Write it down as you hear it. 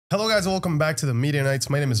Hello guys and welcome back to the Media Nights.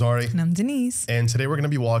 My name is Ari. And I'm Denise. And today we're going to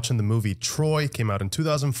be watching the movie Troy. Came out in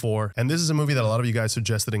 2004. And this is a movie that a lot of you guys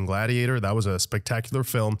suggested in Gladiator. That was a spectacular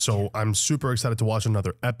film. So I'm super excited to watch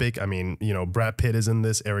another epic. I mean, you know, Brad Pitt is in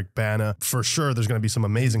this, Eric Bana. For sure, there's going to be some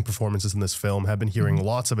amazing performances in this film. Have been hearing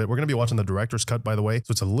lots of it. We're going to be watching the director's cut, by the way.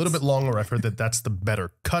 So it's a little bit longer. I've heard that that's the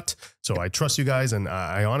better cut. So I trust you guys and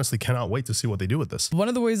I honestly cannot wait to see what they do with this. One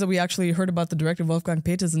of the ways that we actually heard about the director Wolfgang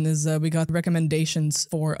Petersen is we got recommendations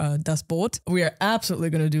for Das Boot. We are absolutely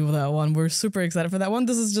going to do that one. We're super excited for that one.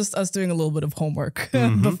 This is just us doing a little bit of homework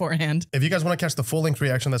beforehand. If you guys want to catch the full-length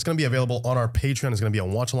reaction, that's going to be available on our Patreon. It's going to be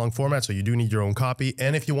on watch-along format, so you do need your own copy.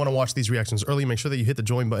 And if you want to watch these reactions early, make sure that you hit the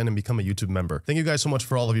join button and become a YouTube member. Thank you guys so much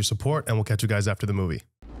for all of your support, and we'll catch you guys after the movie.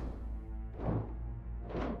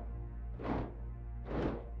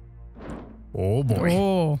 Oh boy.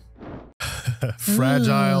 Oh.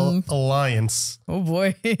 Fragile alliance. Oh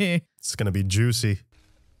boy. It's going to be juicy.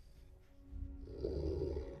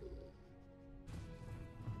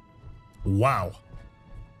 Wow.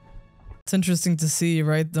 It's interesting to see,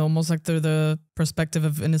 right? Almost like they're the perspective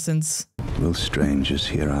of innocence. Will strangers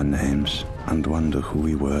hear our names and wonder who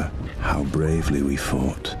we were, how bravely we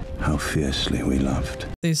fought, how fiercely we loved?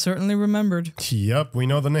 They certainly remembered. Yep, we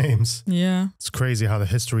know the names. Yeah. It's crazy how the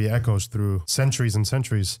history echoes through centuries and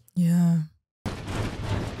centuries. Yeah.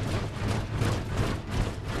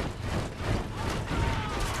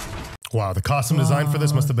 Wow, the costume design for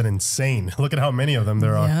this must have been insane. Look at how many of them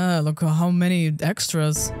there are. Yeah, look at how many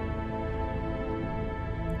extras.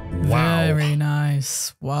 Wow. Very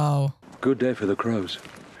nice. Wow. Good day for the crows.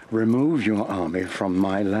 Remove your army from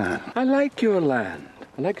my land. I like your land.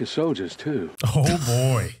 I like your soldiers, too. Oh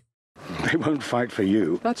boy. They won't fight for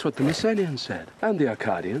you. That's what the Messenians said. And the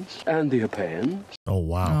Arcadians. And the Epeans. Oh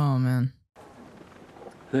wow. Oh, man.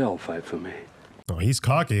 They all fight for me. Oh, he's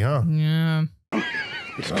cocky, huh? Yeah.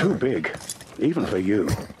 It's too big, even for you.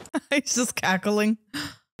 He's just cackling.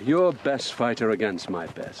 Your best fighter against my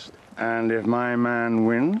best. And if my man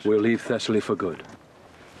wins? We'll leave Thessaly for good.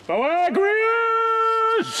 Boagrius!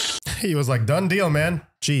 He was like, done deal, man.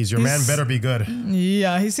 Jeez, your man better be good.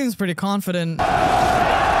 Yeah, he seems pretty confident. Oh,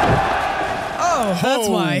 that's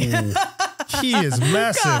why. He is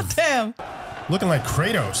massive. God damn. Looking like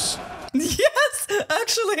Kratos. Yes,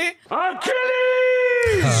 actually.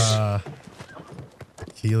 Achilles!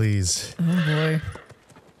 Achilles. Oh boy.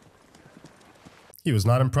 He was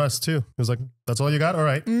not impressed too. He was like, that's all you got? All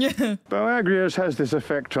right. Yeah. Boagrius has this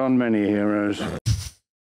effect on many heroes.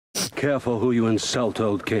 Careful who you insult,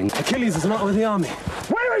 old king. Achilles is not with the army.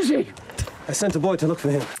 Where is he? I sent a boy to look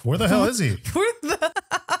for him. Where the hell is he?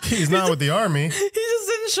 He's not with the army. He just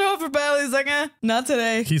didn't show up for battle. He's like, not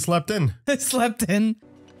today. He slept in. I slept in.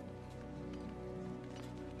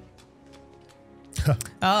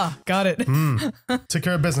 Ah, got it. Took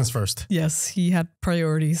care of business first. Yes, he had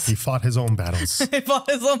priorities. He fought his own battles. He fought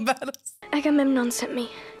his own battles. Agamemnon sent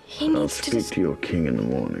me. He I'll needs speak to your king in the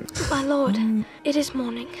morning. My lord, it is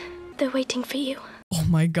morning. They're waiting for you. Oh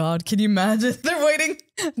my god, can you imagine? They're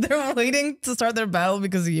waiting to start their battle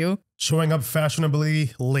because of you. Showing up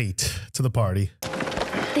fashionably late to the party.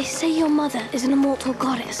 They say your mother is an immortal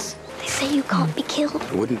goddess. They say you can't be killed.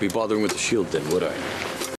 I wouldn't be bothering with the shield then, would I?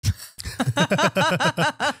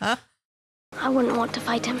 I wouldn't want to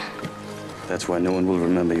fight him. That's why no one will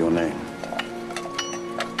remember your name.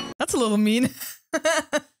 That's a little mean.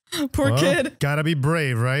 Poor kid. Gotta be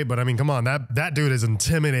brave, right? But I mean, come on, that dude is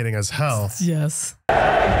intimidating as hell. Yes.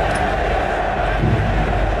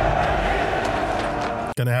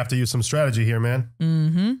 Gonna have to use some strategy here, man.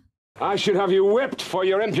 Mm-hmm. I should have you whipped for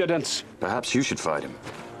your impudence. Perhaps you should fight him.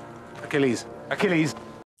 Achilles. Achilles.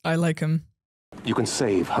 I like him. You can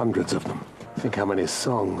save hundreds of them. Think how many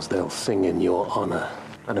songs they'll sing in your honor.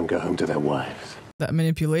 Let them go home to their wives. That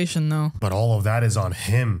manipulation, though. But all of that is on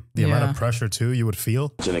him. The amount of pressure, too, you would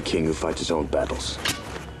feel. And a king who fights his own battles.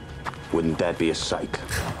 Wouldn't that be a sight?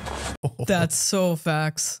 That's so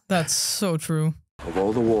facts. That's so true. Of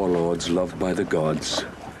all the warlords loved by the gods,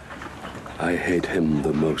 I hate him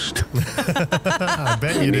the most. I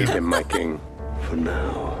bet you Need do. him, my king. For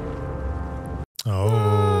now.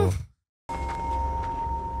 Oh.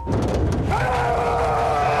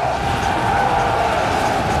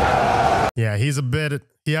 Yeah, he has a bit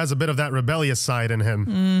of that rebellious side in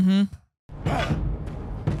him.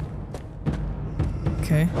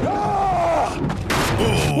 Okay.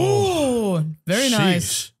 Ooh, very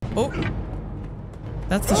nice. Oh.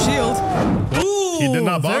 That's the shield. Ooh, He did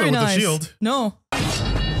not bother very with nice. the shield. No.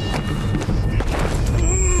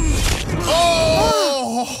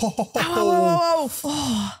 Oh! Ow.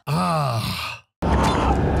 Oh. Ah.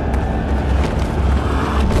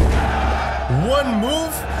 One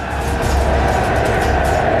move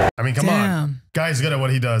I mean, come on. Guy's good at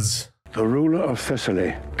what he does. The ruler of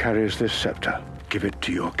Thessaly carries this scepter. Give it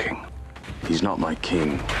to your king. He's not my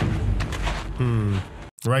king.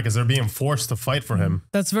 Right, because they're being forced to fight for him.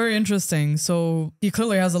 That's very interesting. So he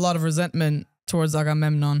clearly has a lot of resentment towards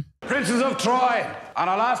Agamemnon. Princes of Troy, on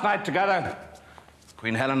our last night together,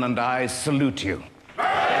 Queen Helen and I salute you.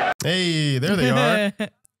 Hey, there they are.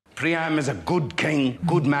 Priam is a good king,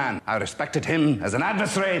 good man. I respected him as an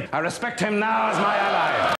adversary. I respect him now as my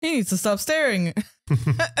ally. He needs to stop staring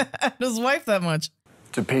at his wife that much.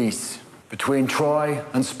 To peace between Troy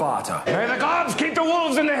and Sparta. May the gods keep the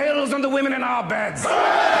wolves in the hills and the women in our beds.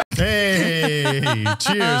 Hey,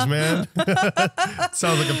 cheers, man.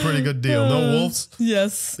 Sounds like a pretty good deal. No wolves?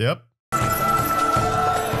 Yes. Yep.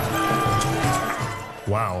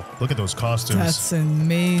 Wow, look at those costumes. That's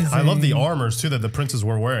amazing. I love the armors too that the princes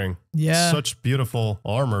were wearing. Yeah. Such beautiful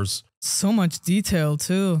armors. So much detail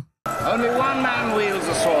too. Only one man wields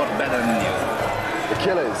a sword better than you.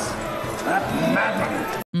 Achilles. That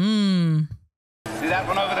madman. See that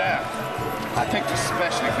one over there? I picked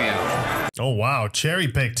especially for you. Oh wow, cherry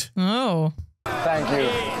picked. Oh. Thank you.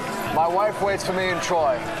 My wife waits for me in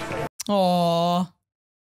Troy. Aww.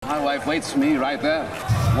 My wife waits for me right there.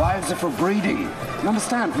 Wives are for breeding. You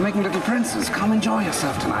understand? For making little princes. Come enjoy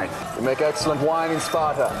yourself tonight. We make excellent wine in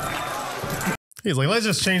Sparta. He's like, let's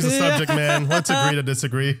just change the subject, man. Let's agree to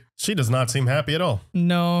disagree. She does not seem happy at all.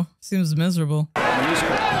 No, seems miserable.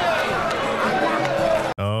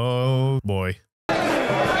 Oh boy.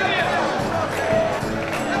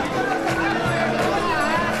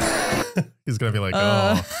 He's gonna be like,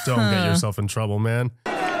 oh, don't get yourself in trouble, man.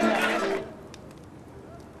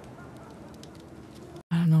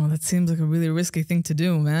 I don't know, that seems like a really risky thing to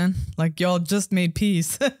do, man. Like, y'all just made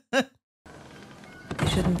peace. You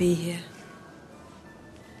shouldn't be here.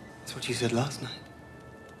 That's what you said last night.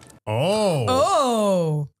 Oh.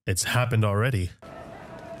 Oh. It's happened already.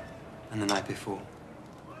 And the night before.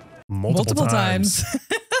 Multiple times.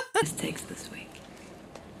 Mistakes this week.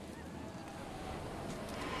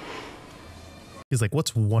 He's like,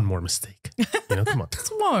 what's one more mistake? You know, come on.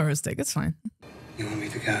 It's one more mistake, it's fine. You want me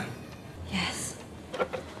to go? Yes.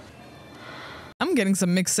 I'm getting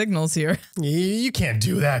some mixed signals here. You can't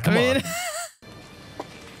do that, come on.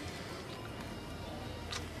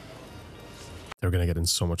 They're gonna get in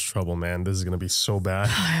so much trouble, man. This is gonna be so bad.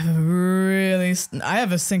 I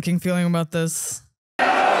have a sinking feeling about this.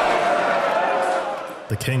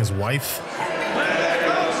 The king's wife.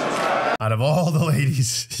 Out of all the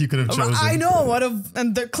ladies you could have chosen. I know,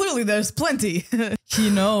 clearly there's plenty. He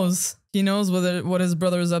knows. He knows what his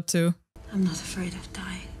brother is up to. I'm not afraid of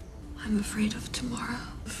dying. I'm afraid of tomorrow.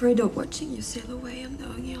 Afraid of watching you sail away and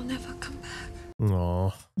knowing you'll never come back.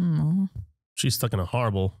 Aw. She's stuck in a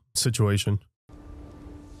horrible situation.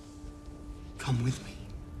 Come with me.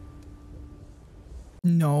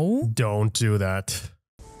 No. Don't do that.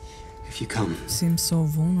 If you come, seems so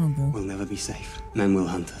vulnerable. We'll never be safe. Men will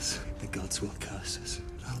hunt us. The gods will curse us.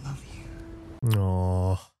 I'll love you.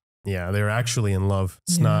 Aw. Yeah, they're actually in love.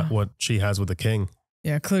 It's not what she has with the king.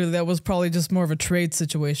 Yeah, clearly that was probably just more of a trade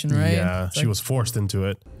situation, right? Yeah, she was forced into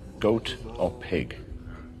it. Goat or pig?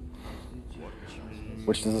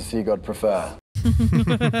 Which does the sea god prefer?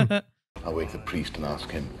 I'll wake the priest and ask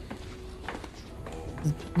him.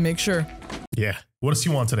 Make sure. Yeah. What does he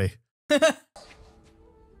want today?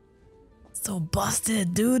 So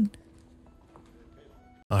busted, dude.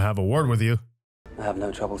 I'll have a word with you. I have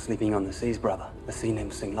no trouble sleeping on the seas, brother. The sea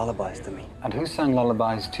nymphs sing lullabies to me. And who sang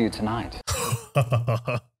lullabies to you tonight?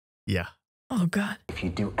 Yeah. Oh, God. If you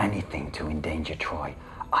do anything to endanger Troy,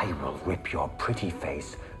 I will rip your pretty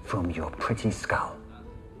face from your pretty skull.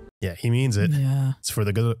 Yeah, he means it. Yeah. It's for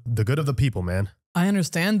the good of the people, man. I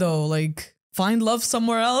understand, though. Like, find love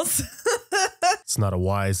somewhere else. It's not a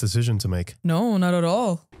wise decision to make. No, not at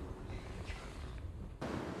all.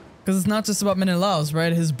 Because it's not just about Menelaus,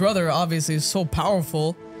 right? His brother obviously is so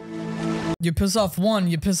powerful. You piss off one,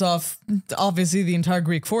 you piss off obviously the entire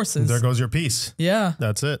Greek forces. There goes your peace. Yeah.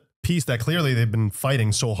 That's it. Peace that clearly they've been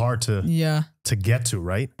fighting so hard to get to,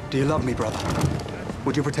 right? Do you love me, brother?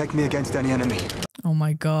 Would you protect me against any enemy? Oh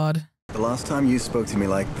my God. The last time you spoke to me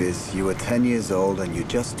like this, you were 10 years old and you'd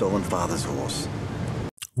just stolen father's horse.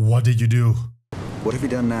 What did you do? What have you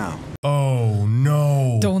done now? Oh,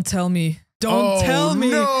 no. Don't tell me. Don't tell me.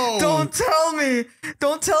 No. Don't tell me.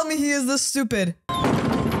 Don't tell me he is this stupid.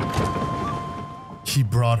 He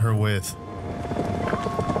brought her with.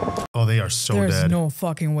 Oh, they are so dead. There's no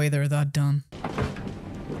fucking way they're that done.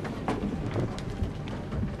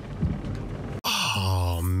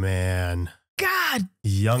 Oh, man. God.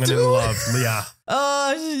 Yeah. Young and in love. Yeah.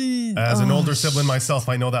 As an older shit. sibling myself,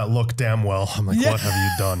 I know that look damn well. I'm like, what have you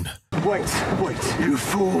done? Wait, you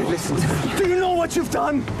fool. Listen to me. Do you know what you've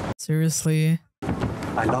done? Seriously.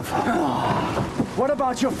 I love her. What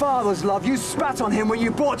about your father's love? You spat on him when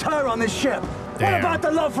you brought her on this ship. Damn. What about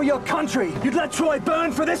the love for your country? You'd let Troy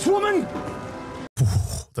burn for this woman?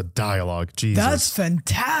 The dialogue, Jesus. That's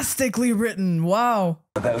fantastically written. Wow.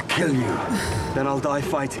 They'll kill you. Then I'll die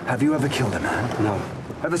fighting. Have you ever killed a man? No.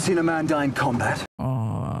 Ever seen a man die in combat?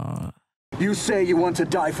 You say you want to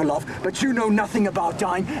die for love, but you know nothing about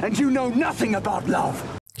dying, and you know nothing about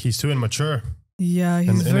love. He's too immature. Yeah, he's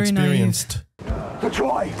and very inexperienced. To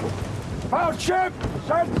Troy! Our ship!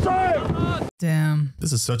 Set sail! Damn.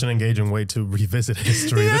 This is such an engaging way to revisit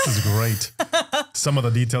history. This is great. Some of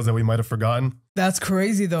the details that we might have forgotten. That's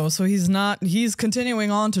crazy though. So he's continuing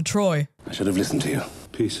on to Troy. I should have listened to you.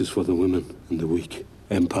 Peace is for the women and the weak.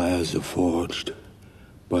 Empires are forged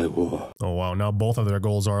by war. Oh, wow. Now both of their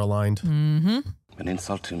goals are aligned. Mm-hmm. An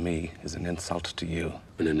insult to me is an insult to you.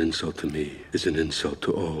 And an insult to me is an insult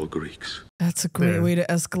to all Greeks. That's a great way to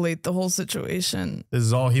escalate the whole situation. This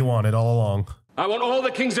is all he wanted all along. I want all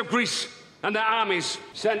the kings of Greece and their armies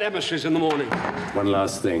send emissaries in the morning. One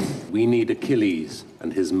last thing. We need Achilles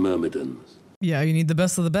and his myrmidons. Yeah, you need the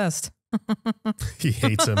best of the best. He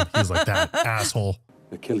hates him. He's like, that asshole.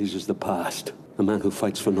 Achilles is the past. A man who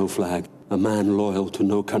fights for no flag. A man loyal to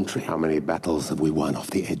no country. How many battles have we won off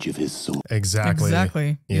the edge of his sword? Exactly.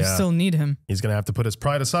 Exactly. You Yeah. still need him. He's going to have to put his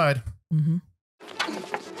pride aside. Mm-hmm.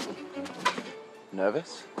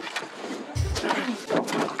 Nervous?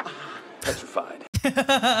 Petrified.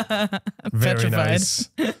 Very Petrified. nice.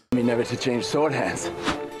 Me never to change sword hands.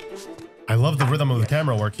 I love the rhythm of the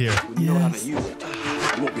camera work here. You know how to use it.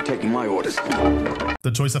 You won't be taking my orders.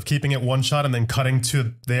 The choice of keeping it one shot and then cutting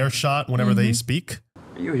to their shot whenever they speak.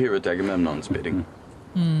 Are you here at Agamemnon's bidding?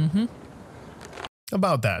 Mm-hmm.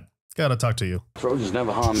 About that. Gotta talk to you. Trojans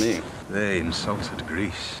never harm me. They insulted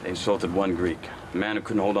Greece. They insulted one Greek. A man who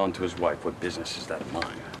couldn't hold on to his wife. What business is that of mine?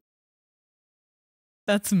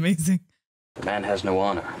 That's amazing. The man has no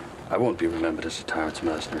honor. I won't be remembered as a tyrant's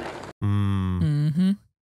mercenary. Mm-hmm.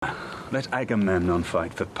 Let Agamemnon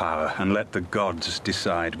fight for power, and let the gods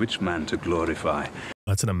decide which man to glorify.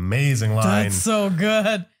 That's an amazing line. That's so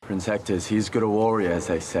good. Prince Hector's, he's good a warrior, as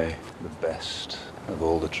they say. The best of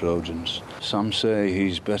all the Trojans. Some say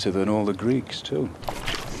he's better than all the Greeks, too.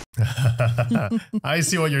 I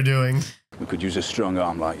see what you're doing. We could use a strong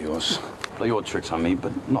arm like yours. Play your tricks on me,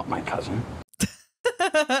 but not my cousin.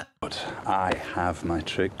 But I have my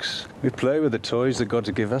tricks. We play with the toys the gods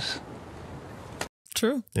give us.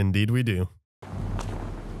 True. Indeed we do.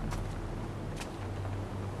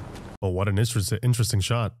 Oh, what an interesting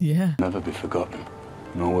shot. Yeah. Never be forgotten,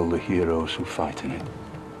 nor will the heroes who fight in it.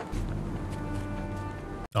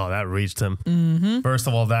 Oh, that reached him. Mm-hmm. First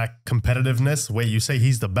of all, that competitiveness. Wait, you say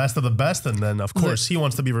he's the best of the best, and then, of course, he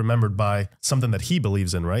wants to be remembered by something that he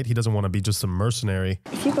believes in, right? He doesn't want to be just a mercenary.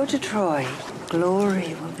 If you go to Troy,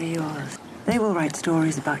 glory will be yours. They will write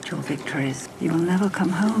stories about your victories. You will never come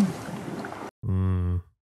home.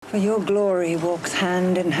 For your glory walks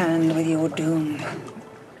hand in hand with your doom.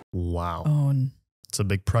 Wow. Oh. It's a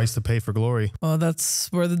big price to pay for glory. Well, that's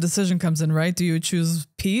where the decision comes in, right? Do you choose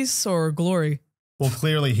peace or glory? Well,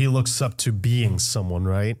 clearly he looks up to being someone,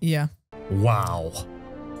 right? Yeah. Wow.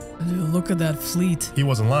 Dude, look at that fleet. He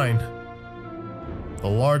wasn't lying. The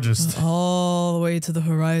largest. All the way to the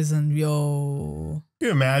horizon. Yo. Can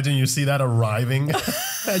you imagine you see that arriving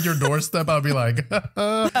at your doorstep? I'll be like,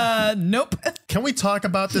 nope. Can we talk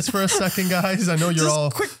about this for a second, guys? I know you're Just all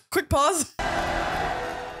quick pause.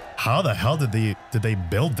 How the hell did they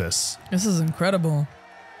build this? This is incredible.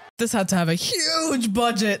 This had to have a huge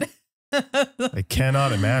budget. I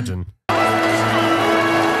cannot imagine.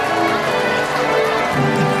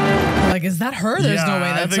 Like, is that her? There's no way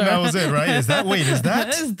that's her. I think that was it, right? Is that Is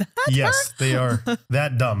that yes, they are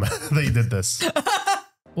that dumb. They did this.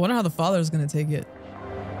 Wonder how the father's gonna take it.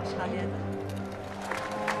 I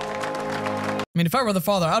mean, if I were the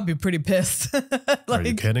father, I'd be pretty pissed. Are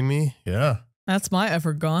you kidding me? Yeah. That's my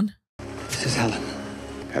effort gone. This is Helen.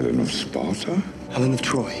 Helen of Sparta? Helen of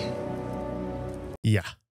Troy. Yeah.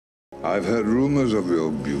 I've heard rumors of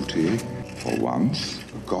your beauty. For once,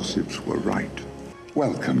 the gossips were right.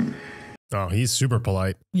 Welcome. Oh, he's super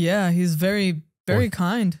polite. Yeah, he's very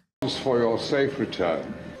kind. For your safe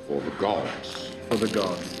return. For the gods. For the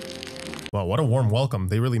gods. Wow, what a warm welcome.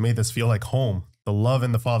 They really made this feel like home. The love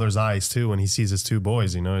in the father's eyes, too, when he sees his two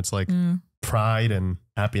boys, you know? It's like pride and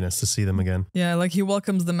happiness to see them again. Yeah, like he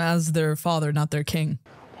welcomes them as their father, not their king.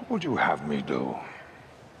 What would you have me do?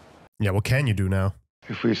 Yeah, what can you do now?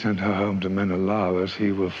 If we send her home to Menelaus,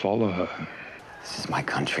 he will follow her. This is my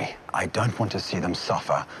country. I don't want to see them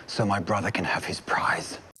suffer, so my brother can have his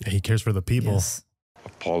prize. Yeah, he cares for the people. Yes.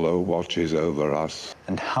 Apollo watches over us.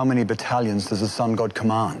 And how many battalions does the sun god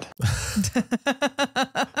command?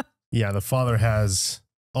 Yeah, the father has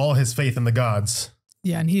all his faith in the gods.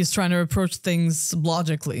 Yeah, and he's trying to approach things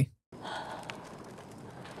logically.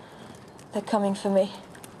 They're coming for me.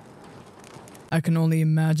 I can only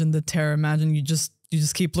imagine the terror. Imagine you just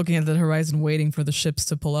keep looking at the horizon waiting for the ships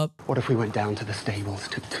to pull up. What if we went down to the stables,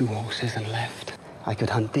 took 2 horses and left? I could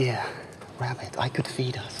hunt deer, rabbit, I could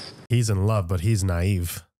feed us. He's in love, but he's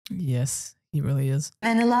naive. Yes, he really is.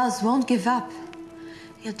 Menelaus won't give up.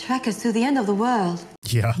 He'll track us to the end of the world.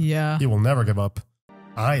 Yeah. Yeah. He will never give up.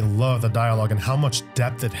 I love the dialogue and how much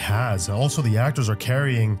depth it has. Also, the actors are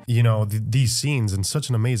carrying, you know, these scenes in such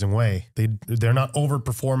an amazing way. They're not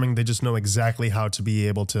overperforming. They just know exactly how to be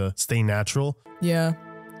able to stay natural. Yeah.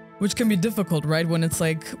 Which can be difficult, right? When it's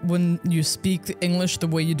like, when you speak English the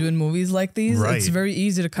way you do in movies like these, Right. It's very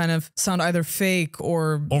easy to kind of sound either fake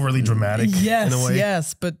or overly dramatic. Yes, in a way.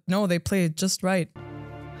 yes. But no, they play it just right.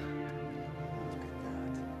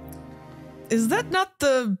 Is that not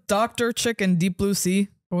the doctor chick in Deep Blue Sea?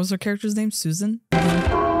 What was her character's name? Susan? Oh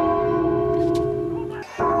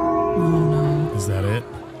no. Is that it?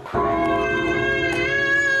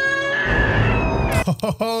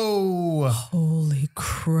 Oh! Holy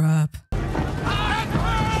crap.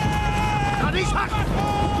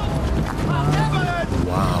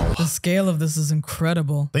 Wow. The scale of this is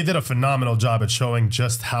incredible. They did a phenomenal job at showing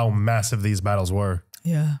just how massive these battles were.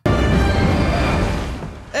 Yeah.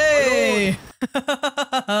 Hey!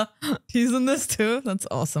 He's in this too? That's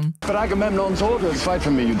awesome. But Agamemnon's orders. Fight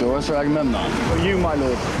for me, Eudorus, or Agamemnon. For you, my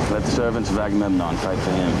lord. Let the servants of Agamemnon fight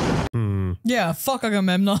for him. Yeah, fuck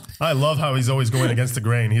Agamemnon. I love how he's always going against the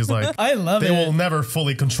grain. He's like, I love they it. will never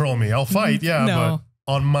fully control me. I'll fight, yeah, No.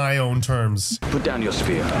 but on my own terms. Put down your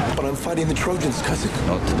spear. But I'm fighting the Trojans, cousin.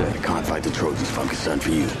 Not today. I can't fight the Trojans. Focus on for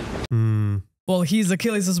you. Well, he's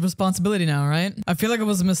Achilles' responsibility now, right? I feel like it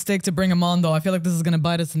was a mistake to bring him on, though. I feel like this is gonna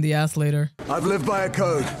bite us in the ass later. I've lived by a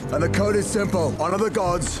code, and the code is simple. Honor the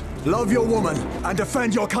gods, love your woman, and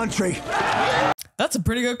defend your country. That's a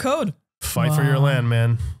pretty good code. Fight for your land,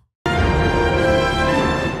 man.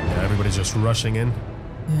 Yeah, everybody's just rushing in.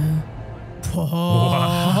 Yeah.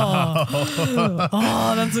 Wow.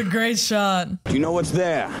 Oh, that's a great shot. Do you know what's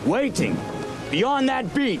there? Waiting. Beyond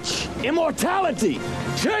that beach. Immortality.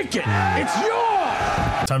 Take it. It's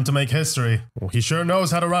yours. Time to make history. Well, he sure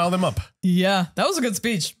knows how to rile them up. Yeah, that was a good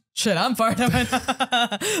speech. Shit, I'm fired up.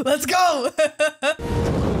 Let's go.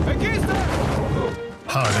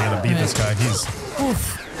 How are they gonna beat this guy? He's...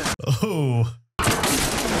 Oof. Oh.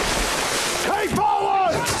 Hey,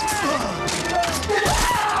 forward!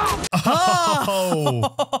 Oh.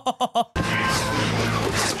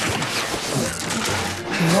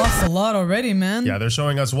 We lost a lot already, man. Yeah, they're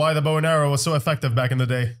showing us why the bow and arrow was so effective back in the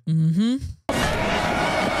day. Mm-hmm.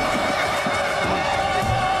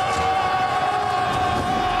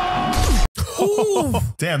 Ooh.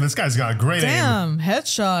 Damn, this guy's got great aim. Damn,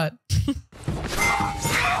 headshot.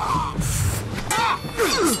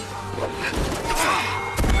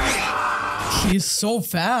 He's so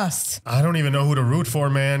fast. I don't even know who to root for,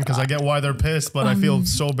 man, because I get why they're pissed, but I feel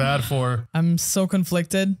so bad for... I'm so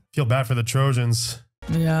conflicted. Feel bad for the Trojans.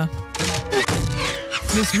 Yeah.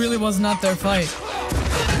 This really was not their fight.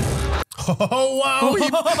 Oh, wow.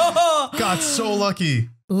 He got so lucky.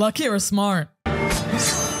 Lucky or smart?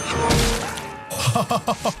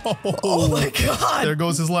 Oh my god. There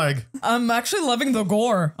goes his leg. I'm actually loving the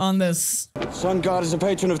gore on this. Sun god is a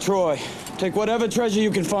patron of Troy. Take whatever treasure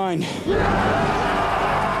you can find.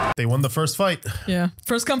 They won the first fight. Yeah.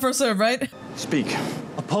 First come, first serve, right? Speak.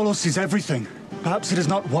 Apollo sees everything. Perhaps it is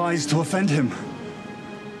not wise to offend him.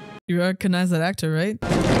 You recognize that actor, right?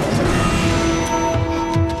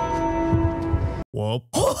 Well,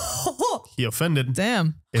 he offended.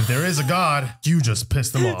 Damn. If there is a god, you just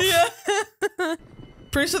pissed him off. Yeah.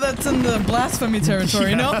 Pretty sure that's in the blasphemy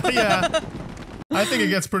territory, no? Yeah. I think it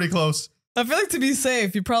gets pretty close. I feel like to be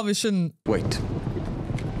safe, you probably shouldn't. Wait.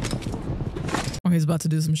 Oh, he's about to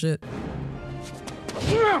do some shit.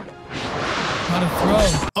 How to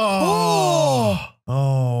throw. Oh.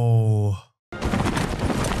 Oh.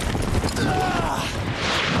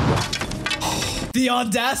 The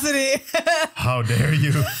audacity. How dare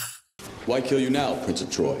you? Why kill you now, Prince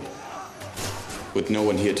of Troy? With no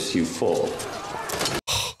one here to see you fall.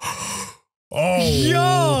 Oh.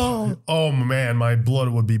 Yo. Oh, man, my blood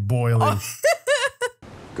would be boiling.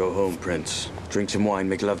 Go home, Prince. Drink some wine,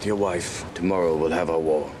 make love to your wife. Tomorrow we'll have our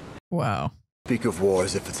war. Wow. Speak of war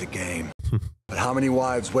as if it's a game. But how many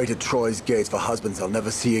wives wait at Troy's gates for husbands they'll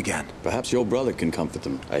never see again? Perhaps your brother can comfort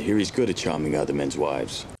them. I hear he's good at charming other men's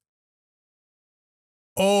wives.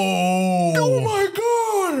 Oh my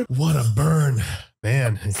god! What a burn.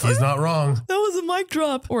 Man, he's not wrong. That was a mic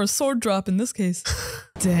drop. Or a sword drop in this case.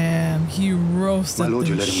 Damn, he roasted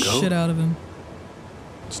the shit out of him.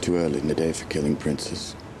 It's too early in the day for killing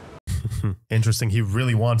princes. Interesting. He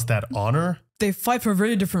really wants that honor. They fight for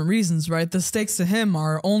very different reasons, right? The stakes to him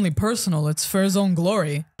are only personal. It's for his own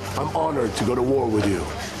glory. I'm honored to go to war with you.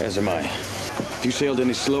 As am I. If you sailed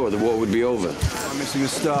any slower, the war would be over. I'm missing a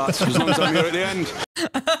start, as long as I'm here at the end.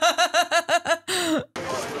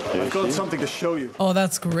 I've got something to show you. Oh,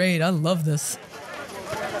 that's great. I love this.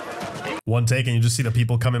 One take and you just see the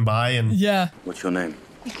people coming by and... Yeah. What's your name?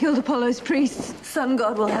 I killed Apollo's priests. Sun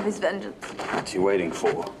God will have his vengeance. What's he waiting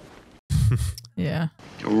for? Yeah.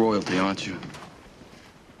 You're royalty, aren't you?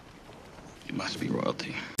 You must be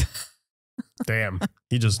royalty. Damn.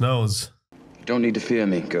 He just knows. You don't need to fear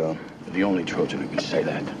me, girl. You're the only Trojan who can say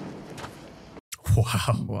that.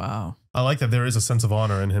 Wow. Wow. I like that there is a sense of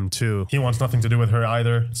honor in him too. He wants nothing to do with her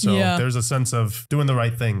either. So there's a sense of doing the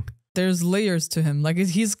right thing. There's layers to him. Like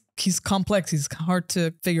he's complex. He's hard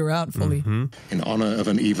to figure out fully. In honor of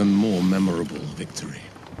an even more memorable victory.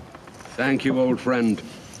 Thank you, old friend.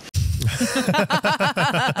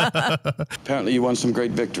 Apparently you won some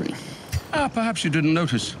great victory. Perhaps you didn't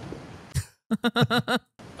notice.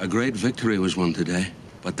 A great victory was won today,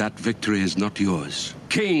 but that victory is not yours.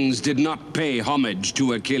 Kings did not pay homage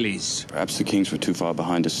to Achilles. Perhaps the kings were too far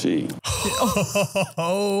behind to see.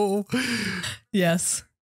 Oh, yes.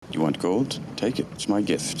 You want gold? Take it. It's my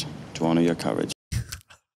gift to honor your courage.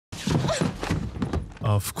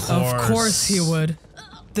 Of course. Of course he would.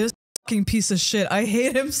 This fucking piece of shit. I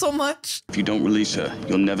hate him so much. If you don't release her,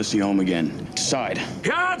 you'll never see home again. Decide.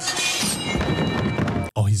 Guards!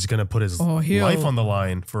 Oh, he's gonna put his life on the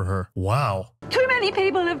line for her. Wow. Too many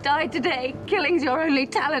people have died today. Killing's your only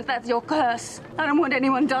talent. That's your curse. I don't want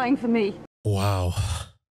anyone dying for me. Wow.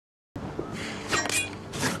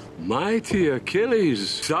 Mighty Achilles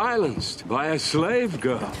silenced by a slave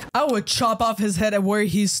girl. I would chop off his head at where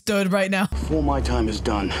he stood right now. Before my time is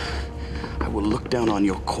done, I will look down on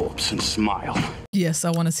your corpse and smile. Yes,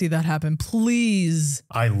 I want to see that happen. Please.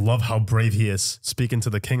 I love how brave he is, speaking to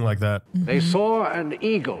the king like that. They saw an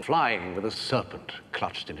eagle flying with a serpent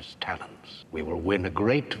clutched in its talons. We will win a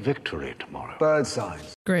great victory tomorrow. Bird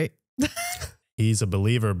signs. Great. He's a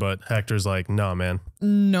believer, but Hector's like, nah, man.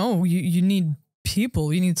 No, you need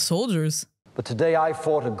people. You need soldiers. But today I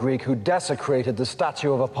fought a Greek who desecrated the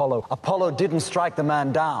statue of Apollo. Apollo didn't strike the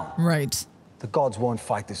man down. Right. The gods won't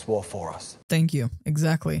fight this war for us. Thank you.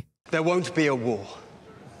 Exactly. There won't be a war.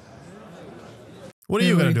 What are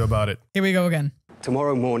you going to do about it? Here we go again.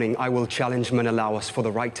 Tomorrow morning, I will challenge Menelaus for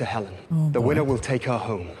the right to Helen. The winner will take her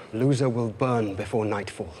home. Loser will burn before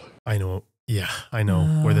nightfall. I know. Yeah, I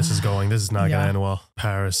know where this is going. This is not going to end well.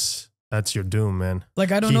 Paris, that's your doom, man.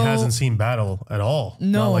 Like, I don't know. He hasn't seen battle at all.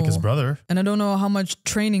 No. Not like his brother. And I don't know how much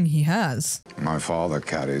training he has. My father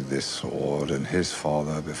carried this sword, and his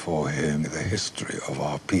father before him. The history of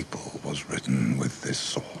our people was written with this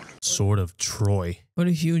sword. Sword of Troy. What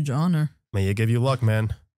a huge honor. May it give you luck,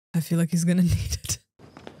 man. I feel like he's gonna need it.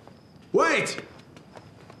 Wait!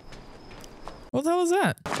 What the hell was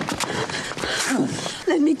that?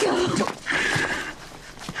 Let me go.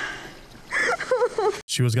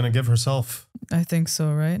 She was gonna give herself. I think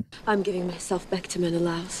so, right? I'm giving myself back to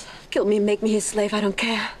Menelaus. Kill me, make me his slave, I don't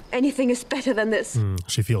care. Anything is better than this.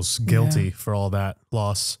 She feels guilty for all that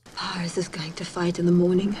loss. Paris is going to fight in the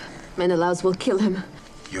morning. Menelaus will kill him.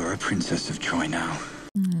 You're a princess of Troy now.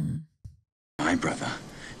 My brother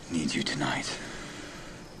needs you tonight.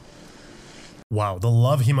 Wow, the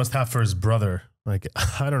love he must have for his brother. Like,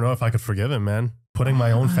 I don't know if I could forgive him, man. Putting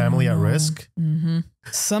my own family at risk.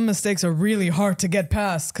 Some mistakes are really hard to get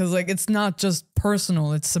past because, like, it's not just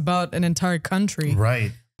personal. It's about an entire country.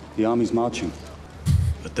 Right. The army's marching.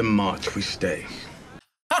 Let them march, we stay.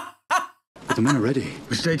 But the men are ready.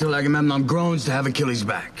 We stay till Agamemnon groans to have Achilles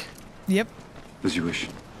back. Yep. As you wish.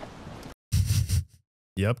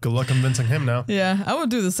 Yep, good luck convincing him now. Yeah, I would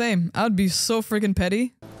do the same. I would be so freaking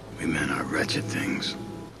petty. We men are wretched things.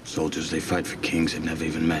 Soldiers, they fight for kings they've never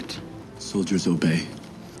even met. Soldiers obey.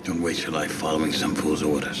 Don't waste your life following some fool's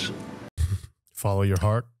orders. Follow your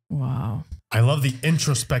heart. Wow. I love the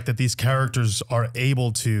introspect that these characters are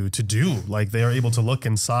able to do. Like, they are able to look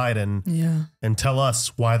inside and tell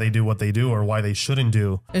us why they do what they do or why they shouldn't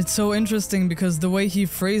do. It's so interesting because the way he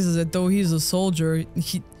phrases it, though he's a soldier,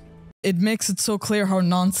 it makes it so clear how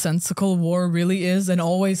nonsensical war really is and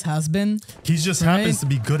always has been. He just happens to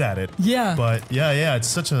be good at it. Yeah. But yeah, it's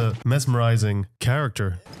such a mesmerizing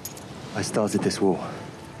character. I started this war.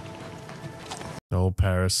 Oh,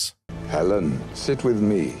 Paris. Helen, sit with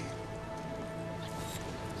me.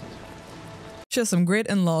 She has some great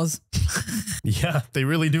in-laws. Yeah, they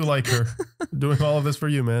really do like her. Doing all of this for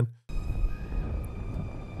you, man.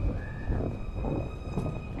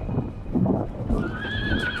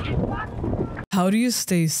 How do you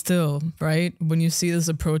stay still, right? When you see this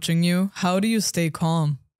approaching you, how do you stay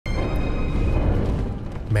calm?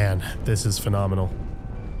 Man, this is phenomenal.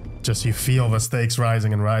 Just you feel the stakes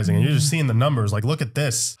rising and rising, and you're just seeing the numbers. Like, look at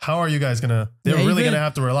this. How are you guys gonna? They're really gonna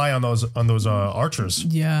have to rely on those archers.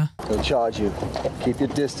 Yeah. They'll charge you. Keep your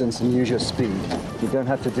distance and use your speed. You don't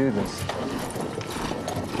have to do this.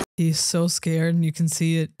 He's so scared, and you can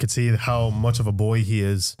see it. Could see how much of a boy he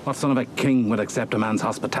is. What son of a king would accept a man's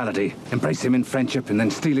hospitality, embrace him in friendship, and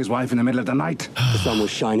then steal his wife in the middle of the night? The sun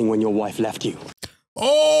was shining when your wife left you.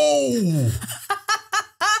 Oh!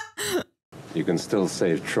 You can still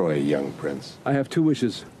save Troy, young prince. I have 2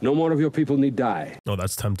 wishes. No more of your people need die. Oh,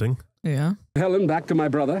 that's tempting. Yeah. Helen, back to my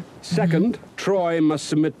brother. Second, Troy must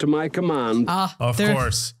submit to my command. Ah, of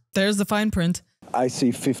course. There's the fine print. I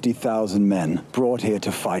see 50,000 men brought here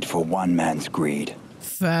to fight for one man's greed.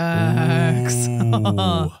 Facts.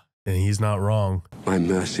 And he's not wrong. My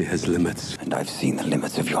mercy has limits. And I've seen the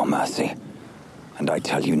limits of your mercy. And I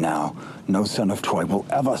tell you now, no son of Troy will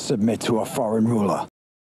ever submit to a foreign ruler.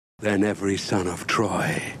 Then every son of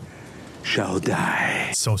Troy shall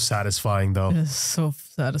die. So satisfying, though. It is so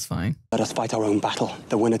satisfying. Let us fight our own battle.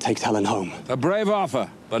 The winner takes Helen home. A brave offer,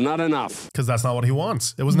 but not enough. Because that's not what he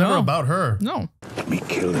wants. It was never about her. No. Let me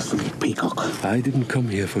kill this little peacock. I didn't come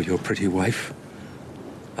here for your pretty wife.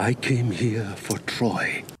 I came here for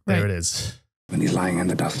Troy. There it is. When he's lying in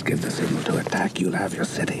the dust, give the signal to attack. You'll have your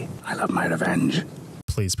city. I love my revenge.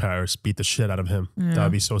 Please, Paris, beat the shit out of him. Yeah. That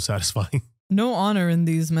would be so satisfying. No honor in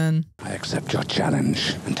these men. I accept your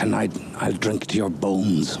challenge, and tonight I'll drink to your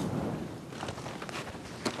bones.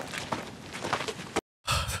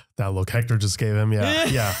 That look Hector just gave him,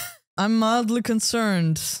 yeah. I'm mildly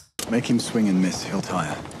concerned. Make him swing and miss, he'll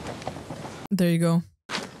tire. There you go.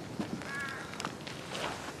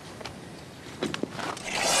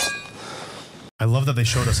 I love that they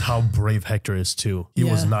showed us how brave Hector is, too. He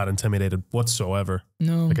was not intimidated whatsoever.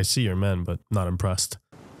 No. Like, I see your men, but not impressed.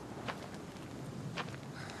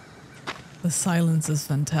 The silence is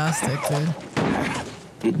fantastic,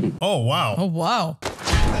 dude. Oh, wow. Oh, wow.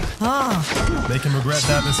 Ah. Make him regret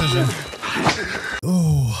that decision.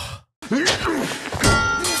 Oh.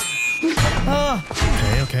 Ah.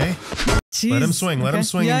 Okay. Jeez. Let him swing. Let him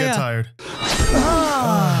swing and get tired.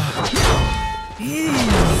 Ah.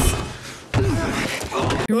 Jeez.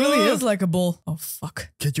 He really is like a bull. Oh, fuck.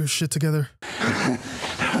 Get your shit together.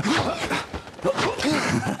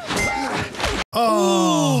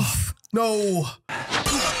 Oh. No.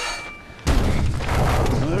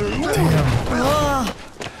 Damn.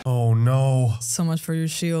 Oh, no. So much for your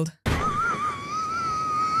shield.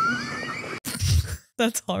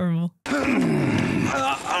 That's horrible.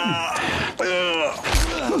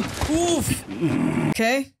 Oof.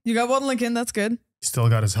 Okay, you got one link in. That's good. He still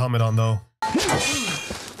got his helmet on, though.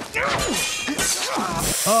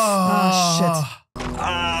 Oh, shit.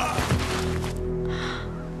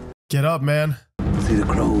 Get up, man. See the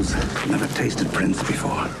crows. Never tasted prince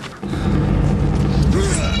before.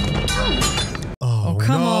 Oh,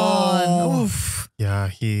 come no. on. Oof. Yeah,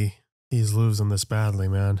 he's losing this badly,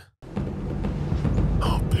 man.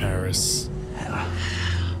 Oh, Paris.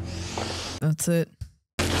 That's it.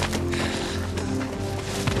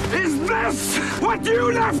 Is this what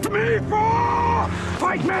you left me for?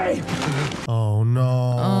 Fight me! Oh,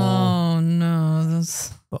 no. Oh, no.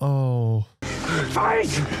 That's... Oh. Fight!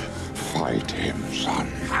 Fight him,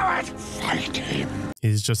 son. Coward! Fight him.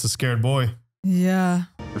 He's just a scared boy. Yeah.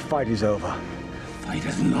 The fight is over. Fight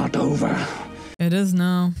is not over. It is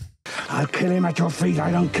now. I'll kill him at your feet.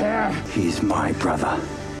 I don't care. He's my brother.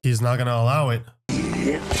 He's not gonna allow it.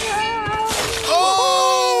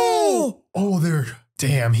 Oh! Oh, there.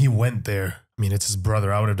 Damn, he went there. I mean, it's his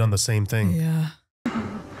brother. I would have done the same thing. Yeah.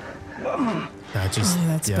 That just,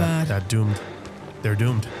 that's bad. That doomed. They're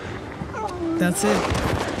doomed. That's it.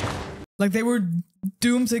 Like, they were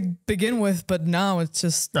doomed to begin with, but now it's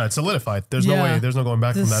just... No, it's solidified. There's no way. There's no going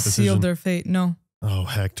back from that decision. Sealed their fate. No. Oh,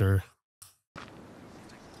 Hector.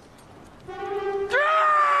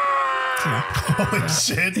 Holy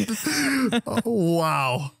shit. Oh,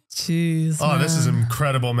 wow. Jeez. Oh, this is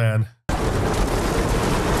incredible, man.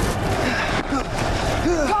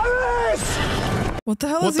 What the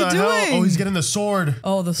hell is he doing? Oh, he's getting the sword.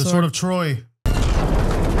 Oh, the sword. The sword of Troy. Get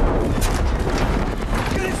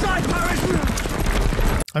inside,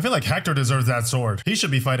 Paris! I feel like Hector deserves that sword. He should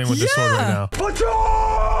be fighting with this sword right now.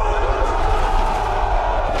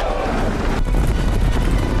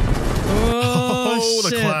 Oh,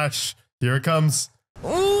 the clash. Here it comes.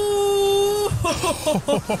 Ooh.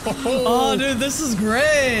 Oh, dude, this is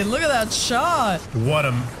great. Look at that shot. What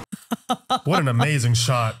an amazing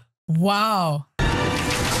shot. Wow.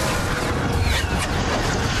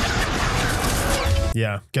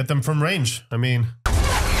 Yeah, get them from range. I mean.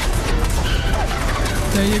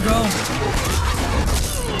 There you go.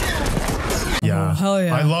 Yeah. Oh, hell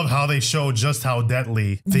yeah. I love how they show just how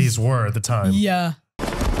deadly these were at the time. Yeah.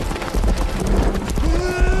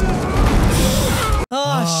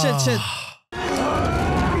 Oh, shit.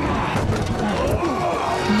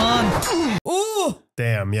 Come on. Ooh.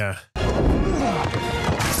 Damn, yeah.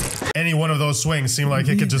 Any one of those swings seemed like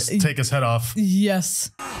it could just take his head off. Yes.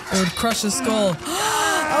 It would crush his skull.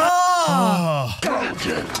 Oh.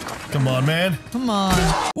 Come on, man. Come on.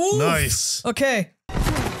 Oof. Nice. Okay.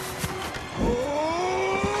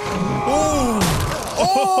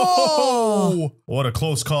 Oh. What a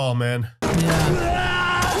close call, man.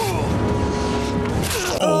 Yeah.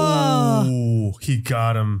 Oh, he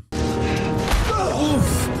got him.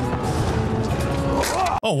 Oof.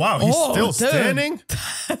 Oh, wow. He's still standing?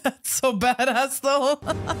 That's so badass, though.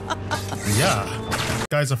 Yeah.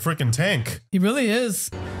 Guy's a freaking tank. He really is.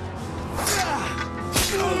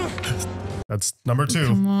 That's number 2.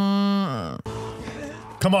 Come on.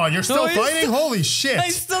 Come on, you're still fighting? Holy shit.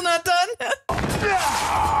 He's still not done?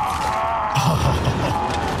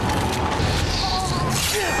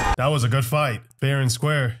 That was a good fight. Fair and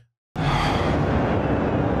square.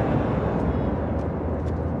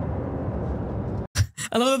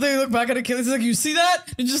 I love that they look back at Achilles. He's like, you see that?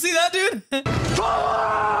 Did you see that, dude?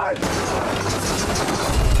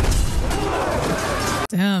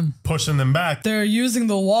 Damn. Pushing them back. They're using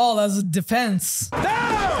the wall as a defense.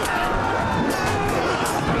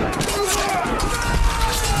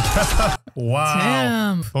 Wow.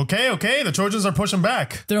 Damn. Okay. The Trojans are pushing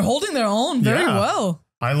back. They're holding their own very well.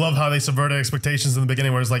 I love how they subverted expectations in the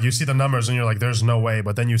beginning where it's like you see the numbers and you're like, there's no way.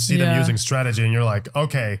 But then you see them using strategy and you're like,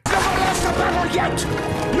 okay. Never lost a battle yet!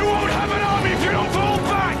 You won't have an army if you don't fall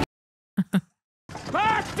back!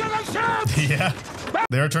 Back to the ship! Yeah.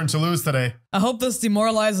 Their turn to lose today. I hope this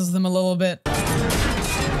demoralizes them a little bit.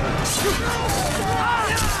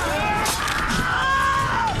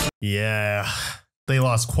 Yeah. They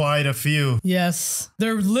lost quite a few. Yes.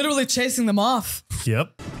 They're literally chasing them off.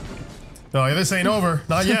 Yep. No, this ain't over.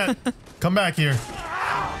 Not yet. Come back here.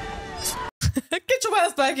 Get your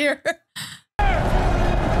ass back here.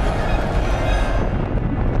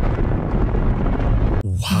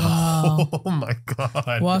 Wow. Oh my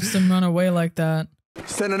god. Watch them run away like that.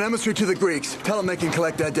 Send an emissary to the Greeks. Tell them they can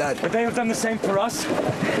collect their dead. Would they have done the same for us?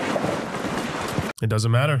 It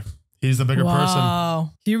doesn't matter. He's the bigger person.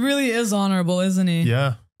 Wow. He really is honorable, isn't he?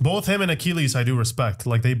 Yeah. Both him and Achilles I do respect.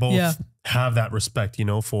 Like they both have that respect, you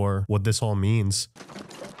know, for what this all means.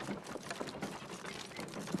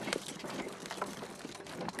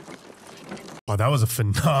 Oh, that was a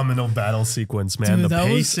phenomenal battle sequence, man. Dude, the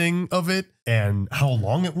pacing of it and how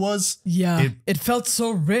long it was. Yeah. It felt so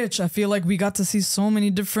rich. I feel like we got to see so many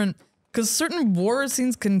different... Because certain war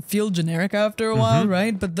scenes can feel generic after a while,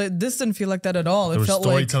 right? But this didn't feel like that at all. There were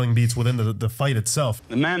storytelling beats within the fight itself.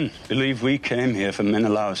 The men believe we came here for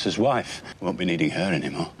Menelaus' wife. Won't be needing her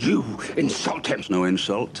anymore. You insult him. It's no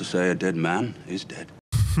insult to say a dead man is dead.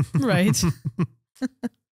 Right.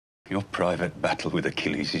 Your private battle with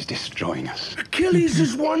Achilles is destroying us. Achilles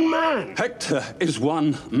is one man. Hector is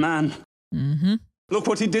one man. Mm-hmm. Look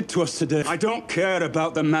what he did to us today. I don't care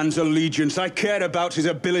about the man's allegiance. I care about his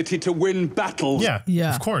ability to win battles.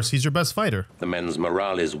 Yeah, of course. He's your best fighter. The men's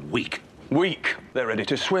morale is weak. Weak. They're ready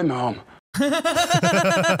to swim home.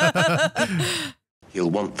 He'll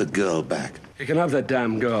want the girl back. You can have that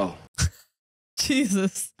damn girl.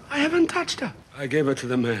 Jesus. I haven't touched her. I gave her to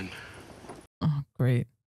the men. Oh, great.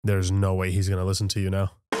 There's no way he's going to listen to you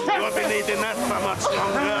now. You have been eating that for much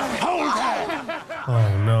longer. Hold her. Oh,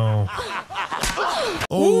 no.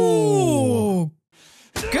 Oh.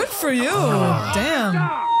 Good for you. Damn.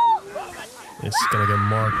 It's going to get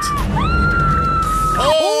marked.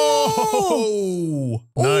 Oh!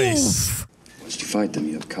 Nice. Once you fight them,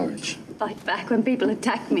 you have courage. Fight back when people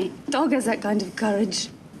attack me. Dog has that kind of courage.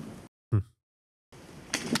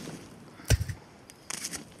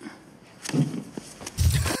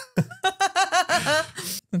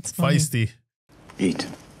 That's funny. Feisty. Eat.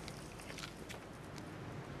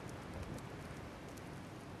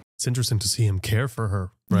 It's interesting to see him care for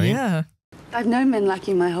her, right? Yeah. I've known men like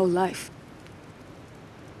you my whole life.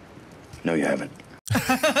 No, you haven't.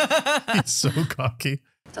 He's so cocky.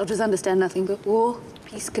 Soldiers understand nothing but war.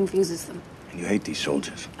 Peace confuses them. And you hate these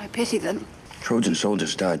soldiers. I pity them. Trojan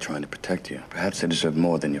soldiers died trying to protect you. Perhaps they deserve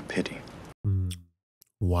more than your pity.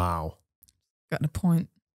 Wow. Got a point.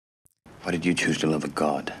 Why did you choose to love a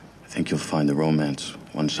god? I think you'll find the romance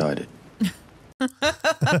one-sided.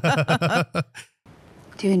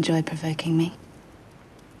 Do you enjoy provoking me?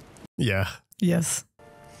 Yeah. Yes.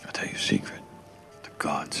 I'll tell you a secret. The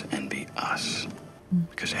gods envy us.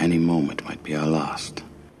 Because any moment might be our last.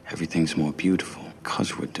 Everything's more beautiful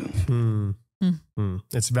because we're doomed.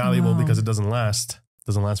 It's valuable because it doesn't last. It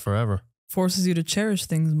doesn't last forever. Forces you to cherish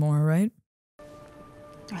things more, right?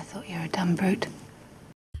 I thought you were a dumb brute.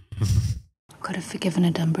 I could have forgiven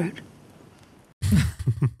a dumb brute.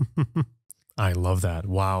 I love that.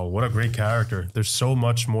 Wow, what a great character. There's so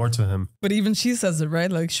much more to him. But even she says it,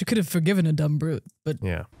 right? Like, she could have forgiven a dumb brute, but...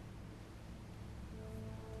 Yeah.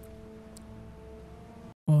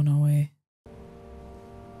 Oh, no way.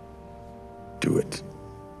 Do it.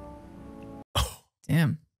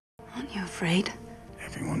 Damn. Aren't you afraid?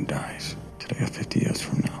 Everyone dies. Today or 50 years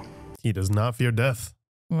from now. He does not fear death.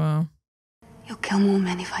 Wow. You'll kill more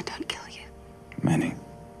men if I don't kill you. Many.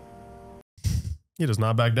 He does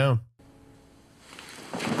not back down.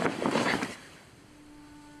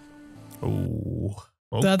 Oh.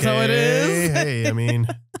 Okay. That's how it is? Hey, I mean...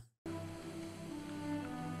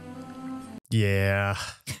 yeah.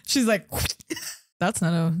 She's like... That's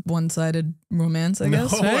not a one-sided romance, I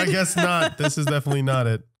guess, No, right? I guess not. This is definitely not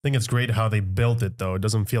it. I think it's great how they built it, though. It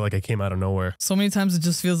doesn't feel like it came out of nowhere. So many times it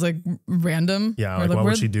just feels like random. Yeah, Or like why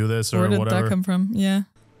would she do this or where did whatever? that come from? Yeah.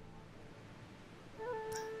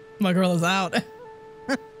 My girl is out.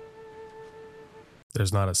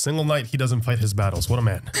 There's not a single night he doesn't fight his battles. What a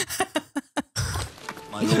man.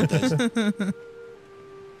 My lord does.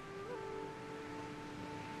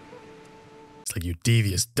 It's like, you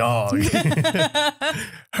devious dog.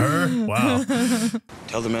 Her? Wow.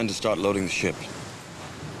 Tell the men to start loading the ship.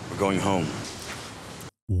 We're going home.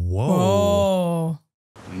 Whoa.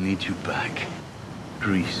 We need you back.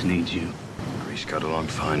 Greece needs you. Greece got along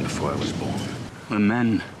fine before I was born. The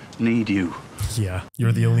men need you. Yeah,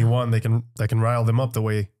 you're the only one that can rile them up the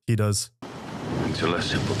way he does. Things are less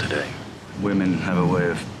simple today. Women have a way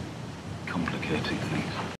of complicating things.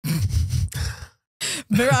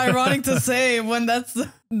 Very ironic to say when that's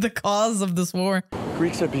the cause of this war.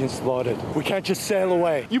 Greeks are being slaughtered. We can't just sail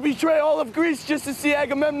away. You betray all of Greece just to see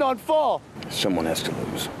Agamemnon fall. Someone has to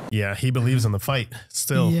lose. Yeah, he believes in the fight.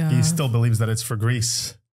 Still, he still believes that it's for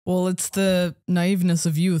Greece. Well, it's the naiveness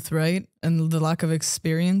of youth, right? And the lack of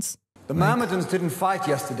experience. The Myrmidons didn't fight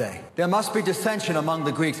yesterday. There must be dissension among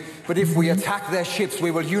the Greeks, but if we attack their ships,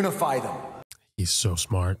 we will unify them. He's so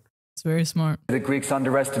smart. It's very smart. The Greeks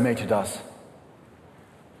underestimated us.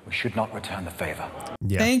 We should not return the favor.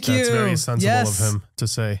 Yeah, Thank that's you. very sensible of him to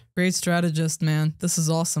say. Great strategist, man. This is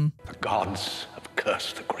awesome. The gods have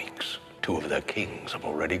cursed the Greeks. 2 of their kings have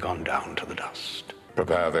already gone down to the dust.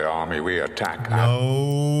 Prepare the army, we attack.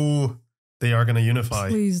 No, they are going to unify.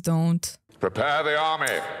 Please don't. Prepare the army.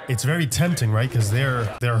 It's very tempting, right? Because they're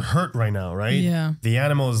hurt right now, right? Yeah. The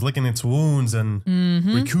animal is licking its wounds and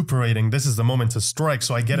recuperating. This is the moment to strike.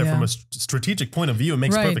 So I get it from a strategic point of view. It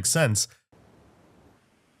makes perfect sense.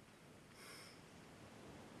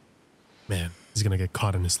 Man, he's going to get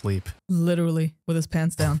caught in his sleep. Literally, with his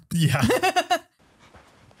pants down. Yeah.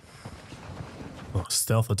 Oh,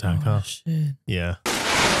 stealth attack, huh? Shit. Yeah.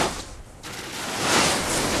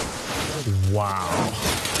 Wow.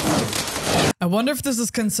 I wonder if this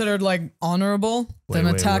is considered like honorable, them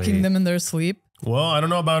attacking them in their sleep. Well, I don't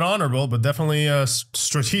know about honorable, but definitely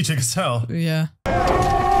strategic as hell. Yeah.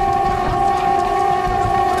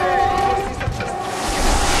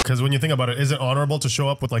 Because when you think about it, is it honorable to show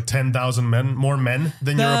up with like 10,000 more men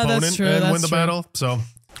than your opponent and win the battle? So,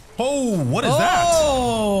 oh, what is that?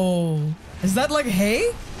 Oh, is that like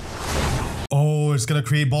hay? Oh, it's gonna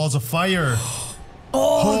create balls of fire.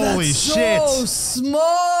 Oh, holy that's shit! So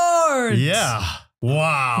smart. Yeah.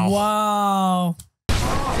 Wow. Wow.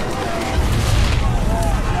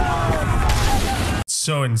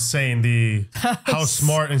 So insane how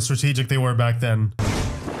smart and strategic they were back then.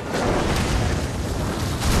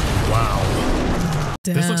 Wow.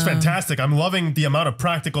 Damn. This looks fantastic. I'm loving the amount of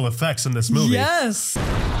practical effects in this movie. Yes.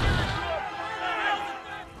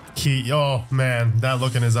 Oh man, that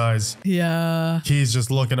look in his eyes. Yeah. He's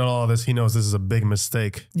just looking at all this. He knows this is a big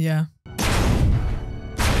mistake. Yeah.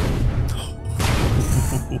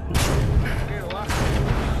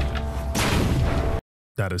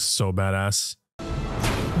 That is so badass.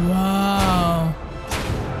 Wow.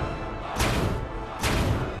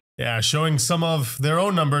 Yeah, showing some of their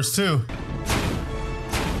own numbers too.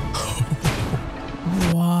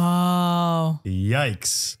 Wow.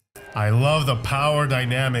 Yikes. I love the power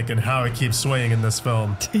dynamic and how it keeps swaying in this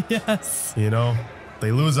film. Yes. You know,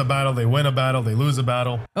 they lose a battle, they win a battle, they lose a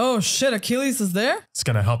battle. Oh shit, Achilles is there? It's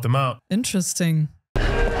gonna help them out. Interesting.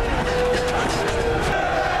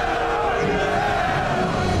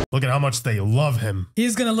 Look at how much they love him.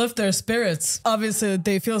 He's gonna lift their spirits. Obviously,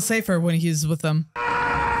 they feel safer when he's with them.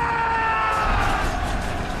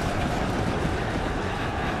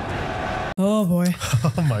 Oh boy.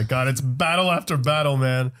 Oh my god, it's battle after battle,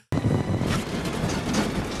 man.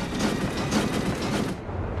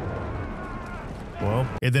 Well,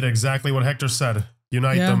 it did exactly what Hector said.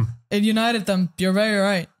 Unite them. It united them. You're very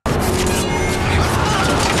right.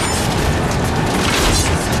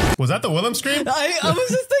 Was that the Willem scream? I was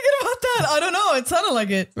just thinking about that. I don't know. It sounded like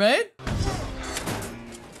it, right?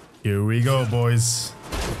 Here we go, boys.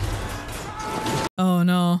 Oh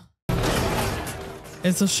no.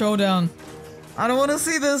 It's a showdown. I don't want to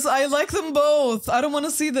see this. I like them both. I don't want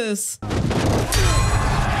to see this.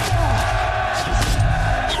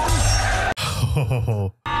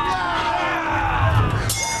 Oh.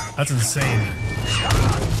 That's insane.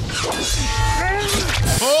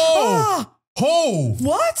 Oh! Oh!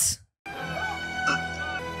 What?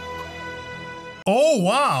 Oh,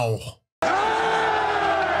 wow.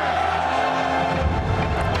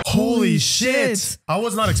 Holy shit. I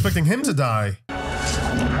was not expecting him to die.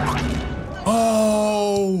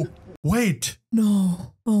 Oh, wait.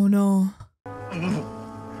 No. Oh, no.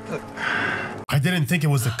 I didn't think it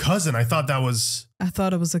was the cousin. I thought that was... I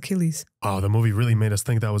thought it was Achilles. Oh, the movie really made us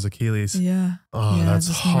think that was Achilles. Yeah. Oh, yeah, that's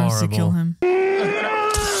just horrible. Mercy kill him.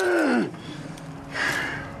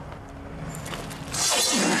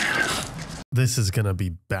 This is gonna be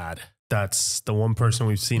bad. That's the one person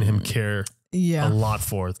we've seen him care a lot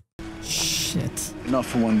for. Shit. Not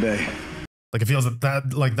for one day. Like it feels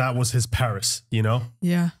that was his Paris, you know?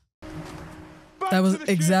 Yeah. That was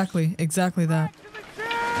exactly that.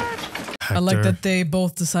 Hector. I like that they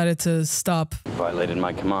both decided to stop. Violated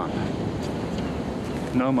my command.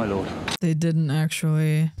 No, my lord. They didn't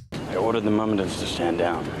actually. I ordered the Myrmidons to stand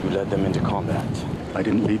down. You led them into combat. I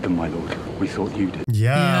didn't lead them, my lord. We thought you did.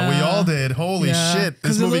 Yeah, we all did. Holy shit.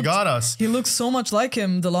 This movie got us. He looks so much like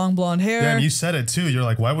him, the long blonde hair. Damn, you said it too. You're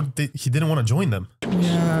like, why would he didn't want to join them?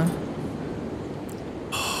 Yeah.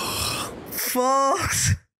 Fuck.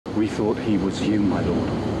 We thought he was you, my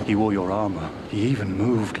lord. He wore your armor. He even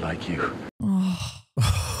moved like you.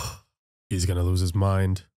 Oh. He's gonna lose his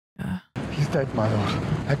mind. Yeah. He's dead, my lord.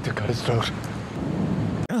 Hector cut his throat.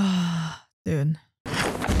 Dude.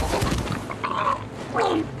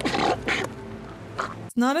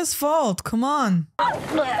 It's not his fault. Come on.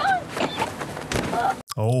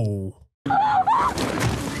 Oh.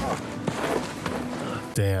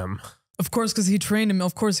 Damn. Of course, because he trained him.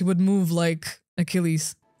 Of course, he would move like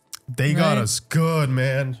Achilles. They got us good,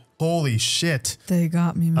 man. Holy shit. They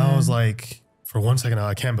got me, man. I was like, for one second,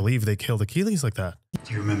 I can't believe they killed Achilles like that.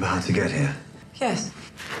 Do you remember how to get here? Yes.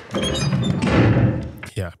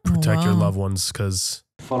 Yeah, protect your loved ones, because...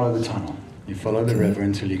 Follow the tunnel. You follow the river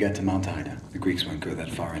until you get to Mount Ida. The Greeks won't go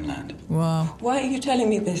that far inland. Wow. Why are you telling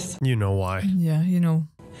me this? You know why. Yeah, you know.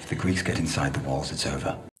 If the Greeks get inside the walls, it's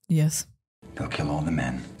over. Yes. They'll kill all the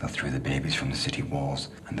men. They'll throw the babies from the city walls.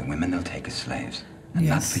 And the women they'll take as slaves. And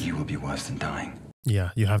that for you will be worse than dying.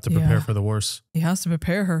 Yeah, you have to prepare for the worst. He has to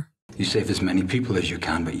prepare her. You save as many people as you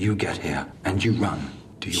can, but you get here. And you run.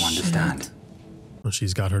 Do you understand? Well,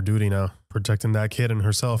 she's got her duty now. Protecting that kid and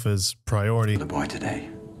herself is priority. The boy today.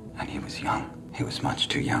 And he was young. He was much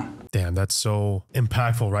too young. Damn, that's so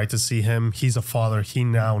impactful, right? To see him. He's a father. He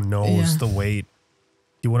now knows the weight.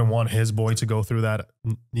 He wouldn't want his boy to go through that,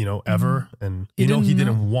 you know, ever. And he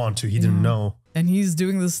didn't want to. He didn't know. And he's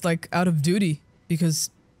doing this like out of duty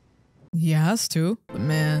because he has to. But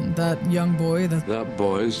man, that young boy, that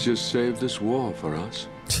boy's just saved this war for us.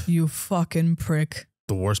 You fucking prick.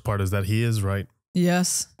 The worst part is that he is right.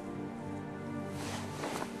 Yes.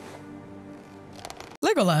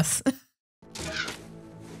 Legolas.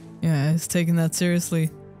 Yeah, he's taking that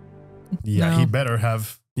seriously. Yeah, he better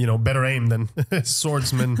have, you know, better aim than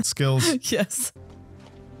swordsman skills. Yes.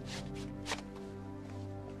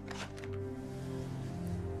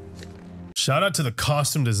 Shout out to the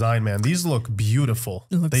costume design, man. These look beautiful.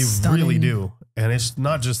 They stunning. really do. And it's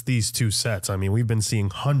not just these two sets. I mean, we've been seeing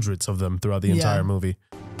hundreds of them throughout the entire movie.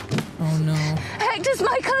 Oh no. Hector's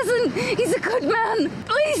my cousin. He's a good man.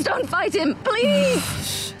 Please don't fight him.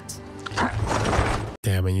 Please.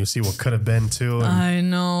 Damn, and you see what could have been too. And I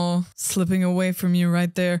know. Slipping away from you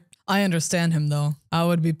right there. I understand him though. I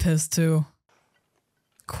would be pissed too.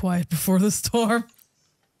 Quiet before the storm.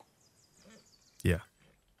 yeah.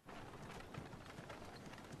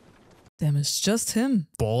 Damn, it's just him.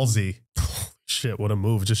 Ballsy. Shit, what a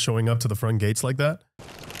move. Just showing up to the front gates like that.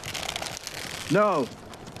 No.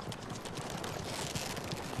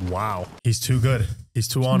 Wow. He's too good. He's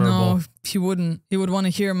too honorable. No, he wouldn't. He would want to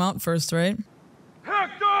hear him out first, right?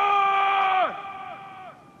 Hector!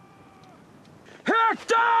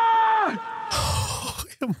 Hector!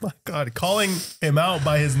 Oh my God. Calling him out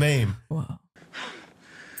by his name. Wow.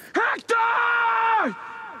 Hector!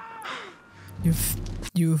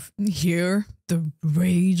 You hear the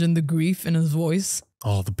rage and the grief in his voice?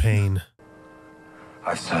 Oh, the pain.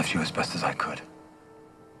 I've served you as best as I could.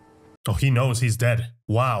 Oh, he knows he's dead.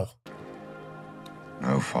 Wow.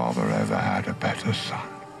 No father ever had a better son.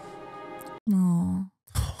 Oh.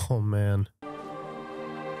 Oh, man.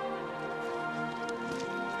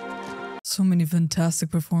 So many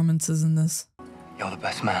fantastic performances in this. You're the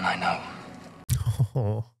best man I know.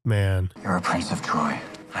 Oh, man. You're a prince of Troy.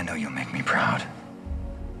 I know you'll make me proud.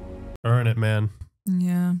 Earn it, man.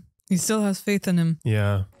 Yeah. He still has faith in him.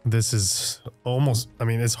 Yeah. This is almost, I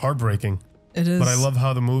mean, it's heartbreaking. It is. But I love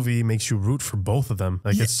how the movie makes you root for both of them.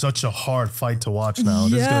 Like, it's such a hard fight to watch now.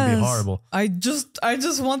 This is going to be horrible. I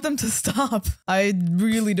just want them to stop. I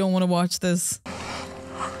really don't want to watch this.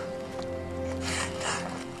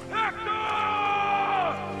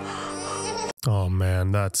 Oh,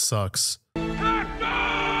 man, that sucks.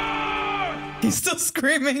 He's still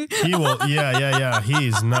screaming. He will, yeah.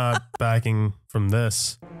 He's not backing from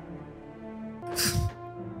this.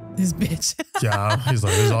 This bitch. Yeah, he's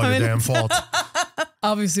like, it's all your damn fault.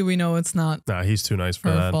 Obviously, we know it's not. Nah, he's too nice for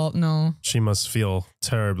her that. fault. No. She must feel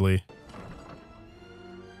terribly.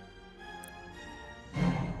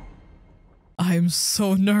 I'm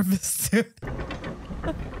so nervous, dude.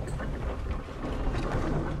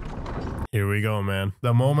 Here we go, man.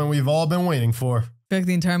 The moment we've all been waiting for. I feel like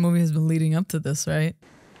the entire movie has been leading up to this, right?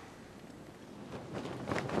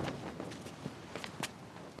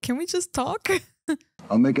 Can we just talk?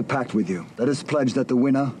 I'll make a pact with you. Let us pledge that the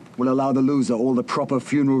winner will allow the loser all the proper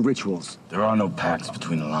funeral rituals. There are no pacts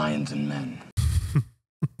between lions and men.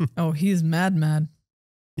 Oh, he's mad.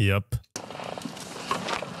 Yep.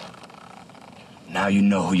 Now you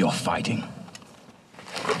know who you're fighting.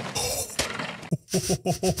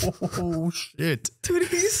 Oh, shit. Dude,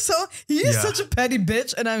 he's such a petty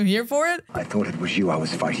bitch, and I'm here for it. I thought it was you I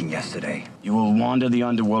was fighting yesterday. You will wander the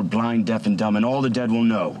underworld blind, deaf, and dumb, and all the dead will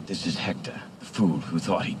know. This is Hector, the fool who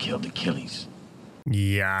thought he killed Achilles.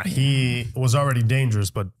 Yeah, he was already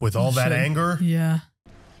dangerous, but with all that anger... Yeah.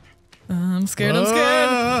 I'm scared,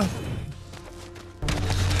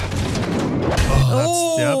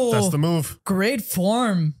 Oh, that's the move. Great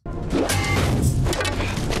form.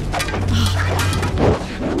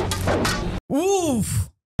 Oof.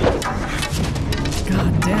 God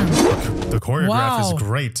damn. The choreograph is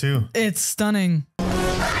great, too. It's stunning.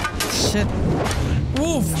 Shit.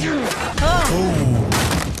 Oof.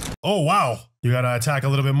 Ah. Oh, wow. You gotta attack a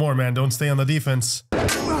little bit more, man. Don't stay on the defense. Oof.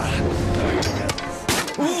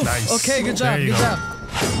 Nice. Okay, good job. Good job.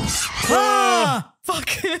 Ah! Fuck.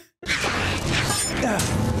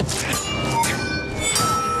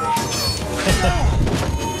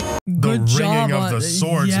 Good job. The ringing of the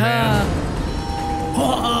swords, man.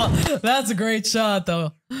 Oh, that's a great shot,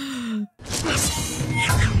 though.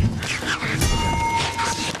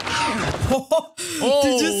 Oh,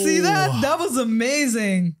 did you see that? That was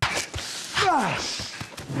amazing.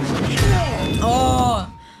 Oh,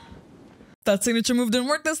 that signature move didn't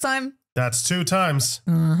work this time. That's 2 times.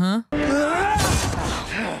 Uh-huh.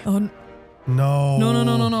 Oh, no.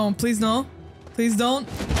 No. Please, no. Please don't.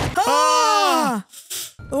 Ah!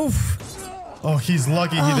 Oof. Oh, he's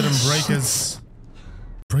lucky he didn't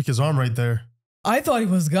break his arm right there. I thought he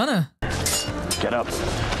was gonna. Get up.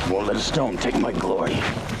 Won't let a stone take my glory.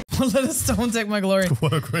 Won't let a stone take my glory.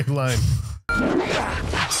 What a great line.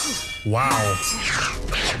 Wow.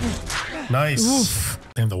 Nice. Oof.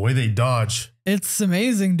 And the way they dodge. It's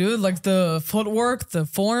amazing, dude. Like the footwork, the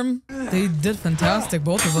form. They did fantastic,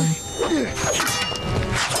 both of them.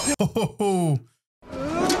 Oh.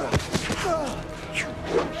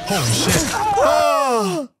 Holy shit.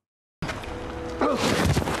 Oh.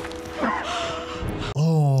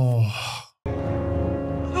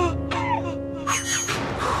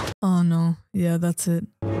 Oh no. Yeah, that's it.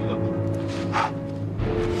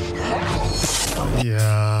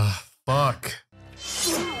 Yeah. Fuck.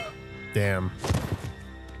 Damn.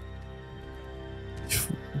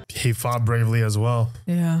 He fought bravely as well.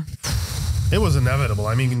 Yeah. It was inevitable.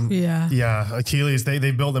 I mean, yeah, Achilles,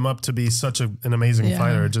 they build him up to be such an amazing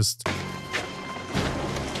fighter. Just,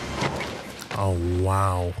 oh,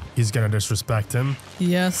 wow. He's going to disrespect him.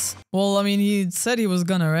 Yes. Well, I mean, he said he was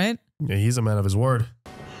gonna, right? Yeah, he's a man of his word.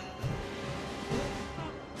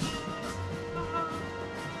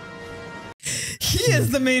 He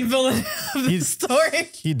is the main villain of the story.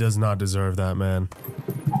 He does not deserve that, man.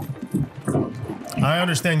 I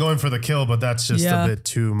understand going for the kill, but that's just a bit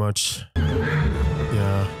too much.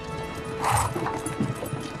 Yeah.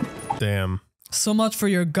 Damn. So much for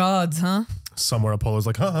your gods, huh? Somewhere Apollo's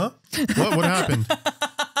like, huh? What happened?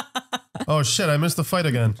 Oh shit, I missed the fight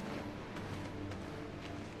again.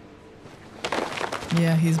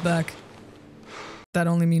 Yeah, he's back. That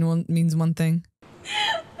only means one thing.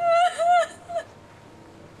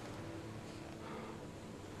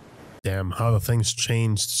 Damn, how the things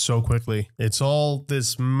changed so quickly. It's all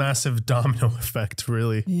this massive domino effect,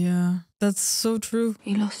 really. Yeah, that's so true.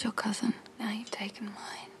 You lost your cousin. Now you've taken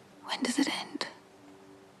mine. When does it end?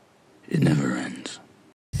 It never ends.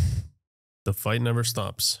 The fight never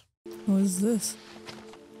stops. What is this?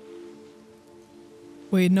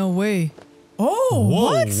 Wait, no way. Oh,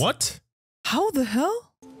 whoa, what? How the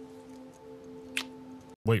hell?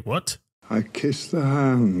 Wait, what? I kiss the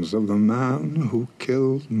hands of the man who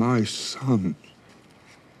killed my son.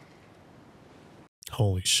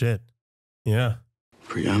 Holy shit. Yeah.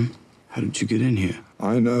 Priam, how did you get in here?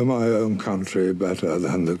 I know my own country better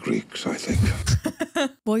than the Greeks, I think.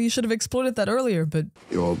 Well, you should have explored that earlier, but...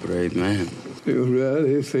 You're a brave man. You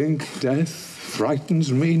really think death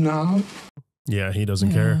frightens me now? Yeah, he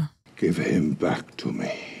doesn't care. Give him back to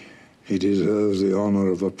me. He deserves the honor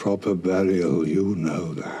of a proper burial, you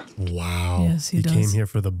know that. Wow. Yes, he does. Came here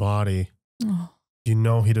for the body. Oh. You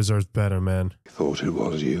know he deserves better, man. Thought it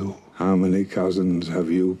was you. How many cousins have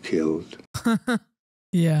you killed?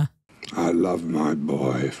 Yeah. I loved my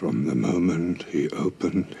boy from the moment he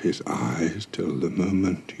opened his eyes till the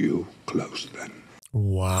moment you closed them.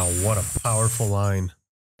 Wow, what a powerful line.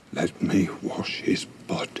 Let me wash his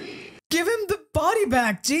body. Give him the body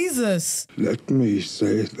back, Jesus! Let me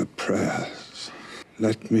say the prayers.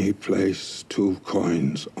 Let me place 2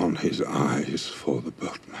 coins on his eyes for the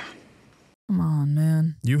boatman. Come on,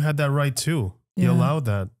 man. You had that right too. He allowed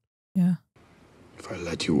that. Yeah. If I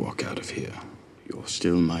let you walk out of here, you're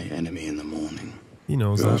still my enemy in the morning. He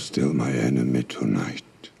knows You're that. still my enemy tonight.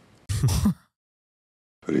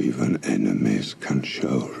 But even enemies can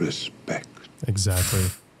show respect. Exactly.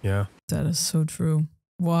 Yeah. That is so true.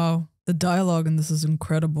 Wow. The dialogue in this is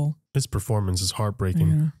incredible. His performance is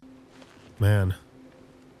heartbreaking. Man.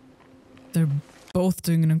 They're both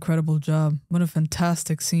doing an incredible job. What a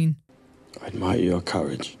fantastic scene. I admire your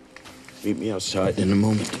courage. Meet me outside in a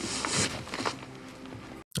moment.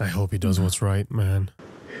 I hope he does what's right, man.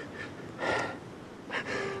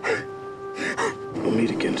 We'll meet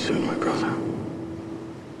again soon, my brother.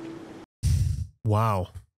 Wow.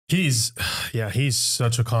 He's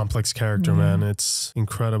such a complex character, man. It's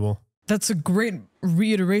incredible. That's a great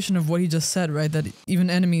reiteration of what he just said, right? That even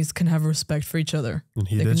enemies can have respect for each other. And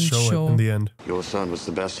he did show it in the end. Your son was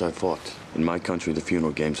the best I fought. In my country, the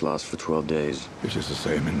funeral games last for 12 days. It is the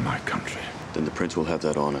same in my country. Then the prince will have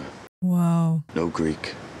that honor. Wow. No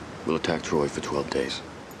Greek will attack Troy for 12 days.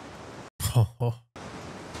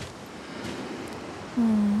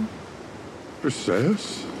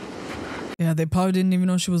 Briseis? Yeah, they probably didn't even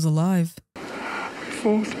know she was alive. I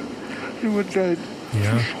thought you were dead.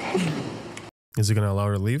 Yeah. Is he going to allow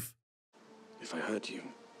her to leave? If I hurt you,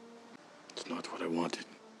 it's not what I wanted.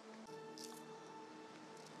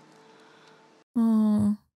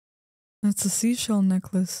 Oh, that's a seashell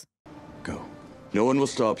necklace. Go. No one will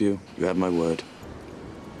stop you. You have my word.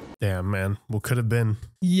 Damn, man. What could have been?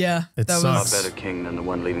 Yeah, it that sucks. A better king than the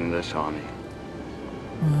one leading this army.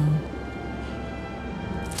 Wow.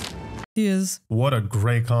 He is. What a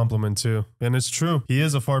great compliment, too. And it's true. He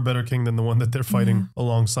is a far better king than the one that they're fighting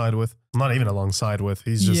alongside with. Not even alongside with.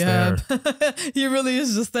 He's just there. He really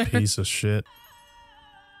is just there. Piece of shit.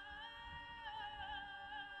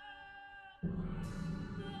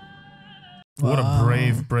 What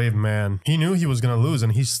a brave man. He knew he was going to lose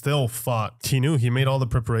and he still fought. He knew he made all the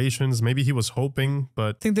preparations. Maybe he was hoping,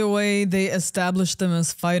 but... I think the way they established them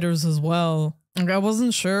as fighters as well. Like, I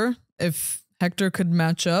wasn't sure if Hector could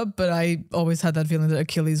match up, but I always had that feeling that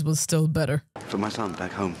Achilles was still better. For my son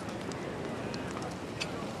back home.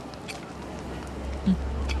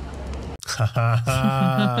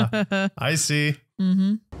 I see.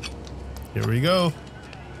 Mm-hmm. Here we go.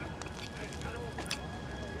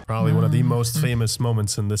 Probably one of the most famous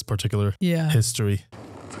moments in this particular history.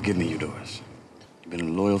 Forgive me, Eudorus. You've been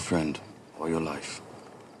a loyal friend all your life.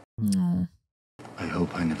 Oh. I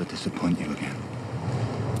hope I never disappoint you again.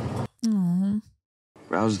 Aww.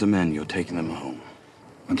 Rouse the men, you're taking them home.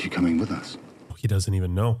 Aren't you coming with us? He doesn't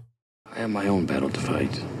even know. I have my own battle to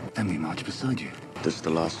fight. Then we march beside you. This is the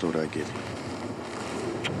last order I give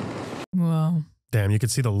you. Wow. Damn, you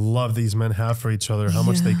could see the love these men have for each other, how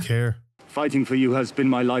much they care. Fighting for you has been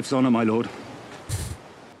my life's honor, my lord.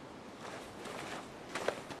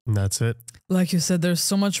 And that's it. Like you said, there's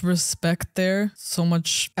so much respect there, so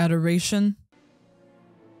much adoration.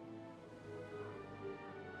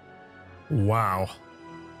 Wow.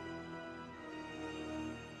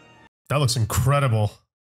 That looks incredible.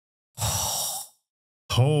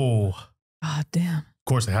 Oh. God damn. Of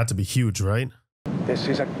course, it had to be huge, right? This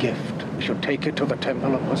is a gift. We should take it to the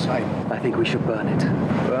Temple of Poseidon. I think we should burn it.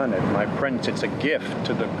 Burn it, my prince. It's a gift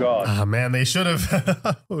to the gods. Ah, man, they should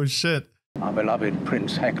have. Oh, shit. Our beloved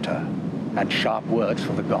Prince Hector had sharp words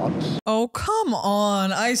for the gods. Oh, come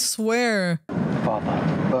on. I swear.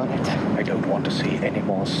 Father, burn it. I don't want to see any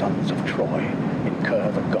more sons of Troy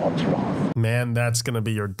incur the gods' wrath. Man, that's gonna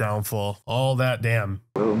be your downfall. All that, damn.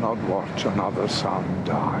 Will not watch another son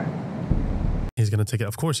die. He's gonna take it.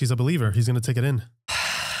 Of course, he's a believer. He's gonna take it in.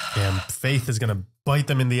 Damn, faith is gonna bite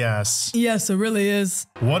them in the ass. Yes, it really is.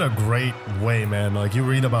 What a great way, man. Like, you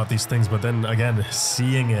read about these things, but then again,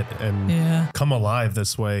 seeing it and come alive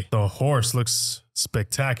this way. The horse looks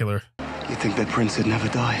spectacular. You think that prince had never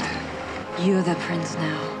died? You're the prince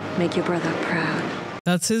now. Make your brother proud.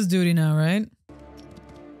 That's his duty now, right?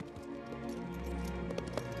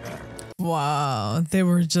 Wow, they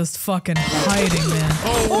were just fucking hiding, man.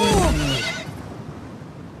 Oh!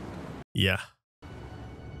 Yeah.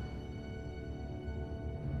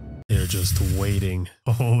 They're just waiting.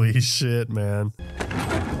 Holy shit, man.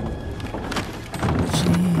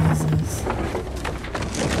 Jesus.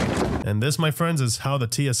 And this, my friends, is how the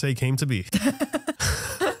TSA came to be.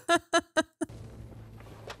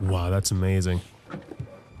 Wow, that's amazing.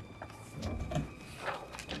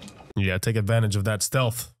 Yeah, take advantage of that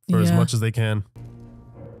stealth for as much as they can.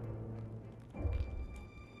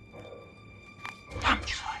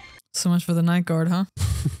 So much for the night guard, huh?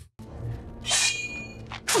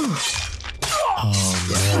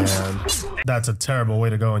 Oh, man. That's a terrible way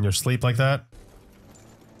to go in your sleep like that.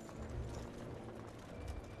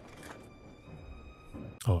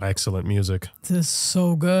 Oh, excellent music. This is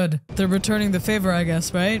so good. They're returning the favor, I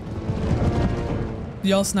guess, right?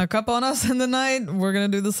 Y'all snuck up on us in the night. We're gonna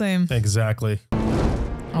do the same. Exactly.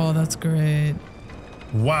 Oh, that's great.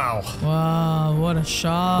 Wow. Wow, what a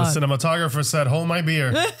shot. The cinematographer said, hold my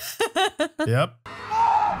beer. Yep.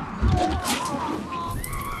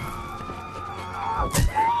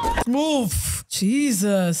 Oof.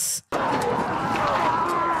 Jesus.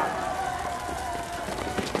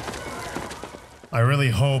 I really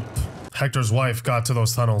hope Hector's wife got to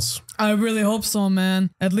those tunnels. I really hope so, man.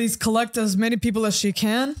 At least collect as many people as she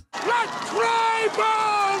can. Let Troy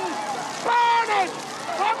burn! Burn it!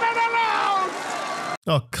 Leave it alone!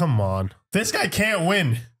 Oh, come on. This guy can't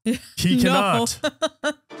win. He cannot.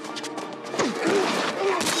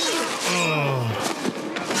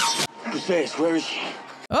 Who's this? Where is she?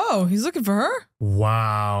 Oh, he's looking for her?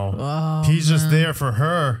 Wow. Oh, he's just there for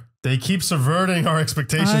her. They keep subverting our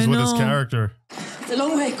expectations with his character. It's a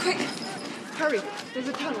long way, quick. Hurry, there's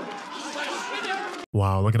a tunnel.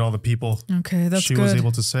 Wow, look at all the people Okay, that's she good. was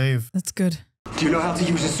able to save. That's good. Do you know how to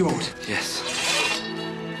use a sword? Yes.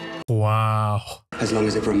 Wow. As long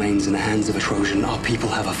as it remains in the hands of a Trojan, our people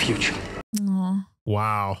have a future. Aww.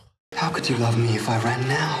 Wow. How could you love me if I ran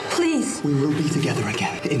now? Please. We will be together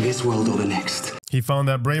again, in this world or the next. He found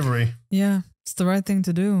that bravery. Yeah, it's the right thing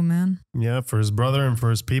to do, man. Yeah, for his brother and for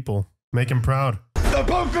his people. Make him proud. The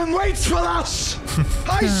boatman waits for us!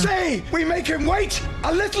 I say we make him wait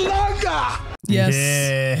a little longer! Yes.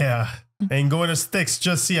 Yeah. Ain't going to sticks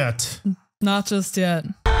just yet. Not just yet.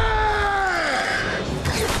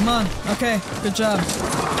 Come on. Okay, good job.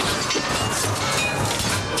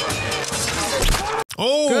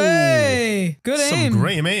 Oh! Hey, good aim. Some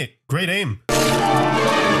great aim. Great aim.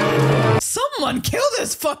 Someone kill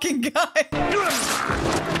this fucking guy.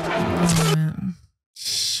 Oh, man.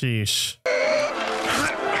 Sheesh.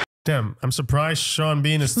 Damn, I'm surprised Sean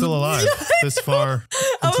Bean is still alive this far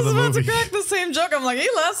I into was the about movie. to crack the same joke. I'm like, he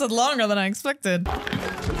lasted longer than I expected.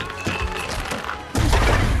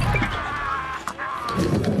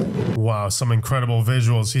 Wow, some incredible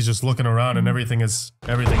visuals. He's just looking around and everything is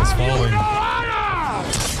falling.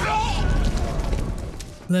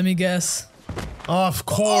 Let me guess. Of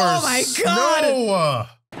course. Oh my god. No.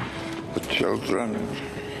 The children,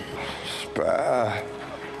 spare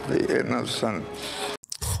the innocent.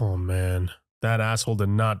 Oh man, that asshole did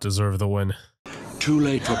not deserve the win. Too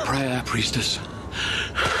late for prayer, priestess.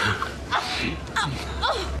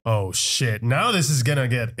 Oh shit, now this is gonna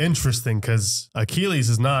get interesting because Achilles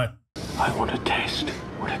is not... I want to taste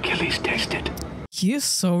what Achilles tasted. He is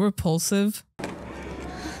so repulsive.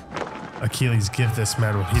 Achilles, give this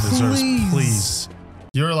man what he deserves, please.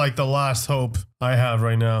 You're like the last hope I have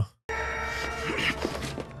right now.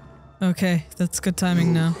 Okay, that's good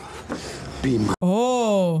timing now.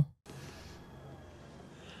 Oh.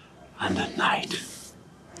 And a knight.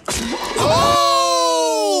 Oh!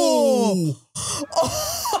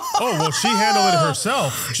 Oh, well, she handled it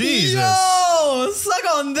herself. Jesus. Yo, suck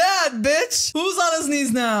on that, bitch. Who's on his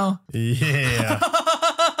knees now? Yeah.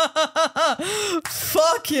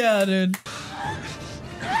 Fuck yeah, dude.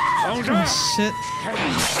 Oh, shit.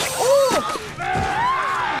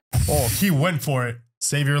 Oh, he went for it.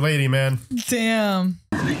 Save your lady, man. Damn.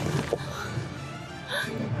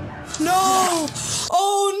 No!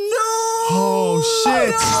 Oh, no! Oh,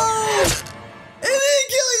 shit. No!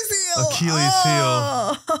 An Achilles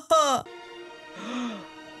heel!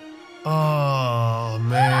 Oh,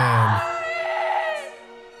 man.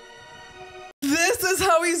 This is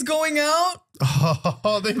how he's going out?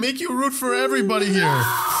 Oh, they make you root for everybody here.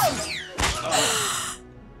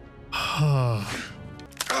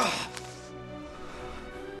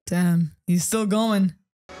 Damn, he's still going.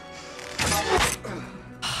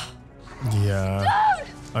 Yeah.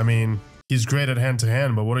 I mean, he's great at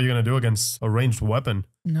hand-to-hand, but what are you going to do against a ranged weapon?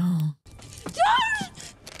 No.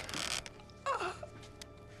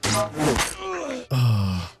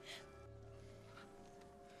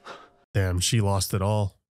 Damn, she lost it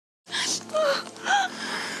all. It's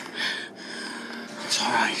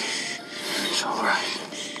alright. It's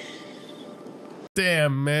alright.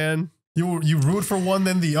 Damn, man. You root for one,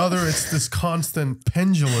 then the other. It's this constant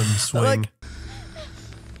pendulum swing. Like,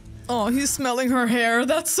 oh, he's smelling her hair.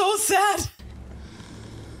 That's so sad.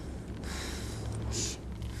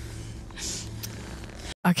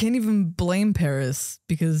 I can't even blame Paris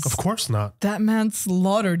because... Of course not. That man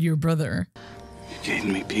slaughtered your brother. You gave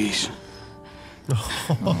me peace.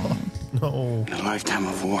 Oh, no. In a lifetime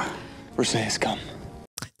of war. Versailles has come.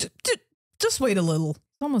 Just wait a little.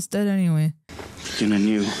 He's almost dead anyway. Begin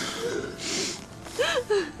anew.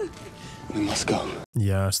 We must go.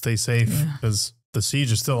 Yeah, stay safe, because the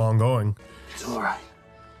siege is still ongoing. It's alright.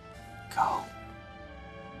 Go.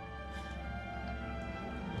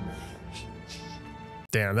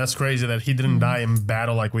 Damn, that's crazy that he didn't die in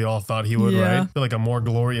battle like we all thought he would, right? I feel like a more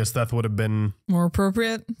glorious death would have been... More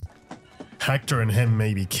appropriate? Hector and him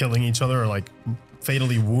maybe killing each other or like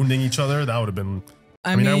fatally wounding each other. That would have been...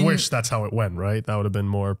 I mean, I wish that's how it went, right? That would have been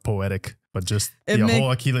more poetic. But just the whole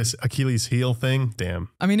Achilles heel thing, damn.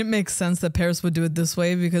 I mean, it makes sense that Paris would do it this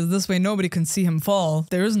way because this way nobody can see him fall.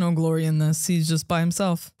 There is no glory in this. He's just by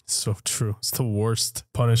himself. So true. It's the worst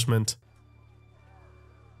punishment.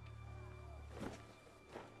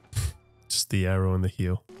 Just the arrow in the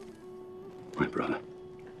heel. My brother.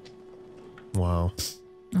 Wow.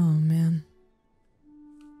 Oh, man.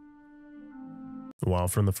 Wow,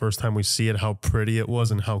 from the first time we see it, how pretty it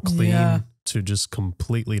was and how clean to just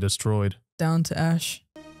completely destroyed. Down to ash.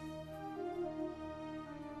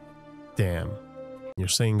 Damn. You're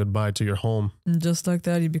saying goodbye to your home. And just like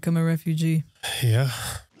that, you become a refugee. Yeah.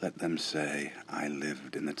 Let them say I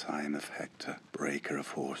lived in the time of Hector, breaker of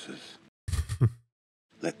horses.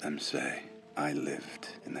 Let them say I lived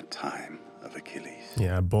in the time of Achilles.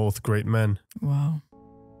 Yeah, both great men. Wow.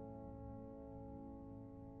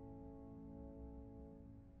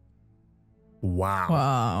 Wow.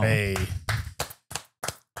 Wow. Hey.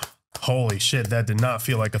 Holy shit, that did not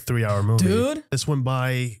feel like a 3-hour movie. Dude. This went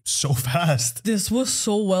by so fast. This was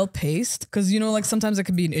so well paced. Because, you know, like sometimes it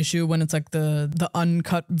can be an issue when it's like the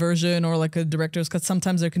uncut version or like a director's cut.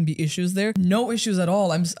 Sometimes there can be issues there. No issues at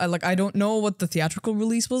all. I don't know what the theatrical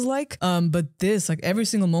release was like. But this, like every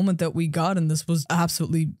single moment that we got in this was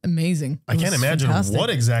absolutely amazing. I can't imagine what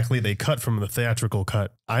exactly they cut from the theatrical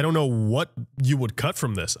cut. I don't know what you would cut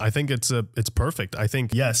from this. I think it's perfect. I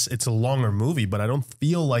think, yes, it's a longer movie, but I don't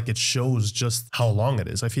feel like it shows just how long it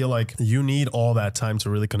is. I feel like you need all that time to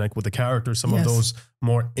really connect with the characters. Some of those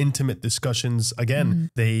more intimate discussions, again,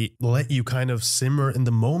 they let you kind of simmer in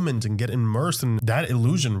the moment and get immersed, and that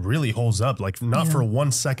illusion really holds up. Like not for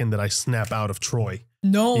 1 second did I snap out of Troy.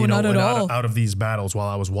 No, you know, not at all. Out of these battles while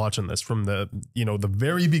I was watching this from the, you know, the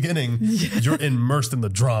very beginning, you're immersed in the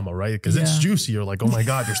drama, right? Because it's juicy. You're like, oh my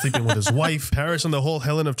God, you're sleeping with his wife. Paris and the whole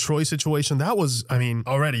Helen of Troy situation. That was, I mean,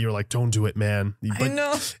 already you're like, don't do it, man. But I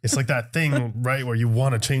know. It's like that thing, right? Where you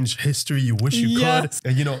want to change history. You wish you could.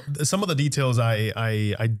 And you know, some of the details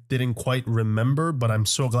I didn't quite remember, but I'm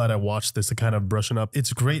so glad I watched this to kind of brushing up.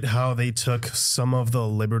 It's great how they took some of the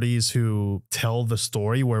liberties to tell the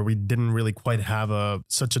story where we didn't really quite have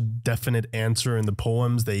such a definite answer in the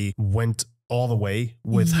poems. They went all the way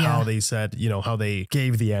with how they said, you know, how they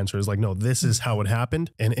gave the answers. Like, no, this is how it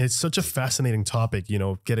happened. And it's such a fascinating topic, you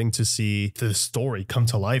know, getting to see the story come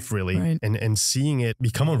to life, really, and seeing it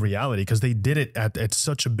become a reality, because they did it at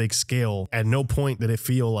such a big scale. At no point did it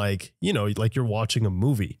feel like, you know, like you're watching a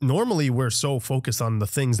movie. Normally, we're so focused on the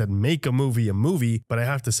things that make a movie, but I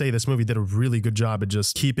have to say this movie did a really good job at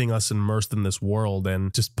just keeping us immersed in this world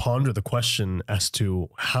and just ponder the question as to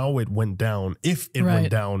how it went down, if it went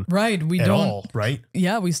down. Right. We don't. Right?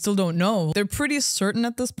 Yeah, we still don't know. They're pretty certain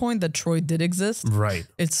at this point that Troy did exist. Right.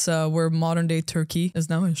 It's where modern day Turkey is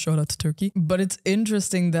now. A shout out to Turkey. But it's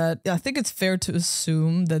interesting that I think it's fair to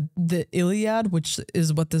assume that the Iliad, which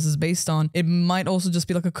is what this is based on, it might also just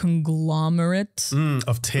be like a conglomerate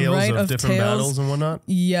of tales of different battles and whatnot.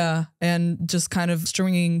 Yeah, and just kind of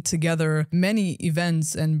stringing together many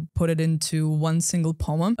events and put it into one single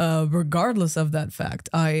poem. Regardless of that fact,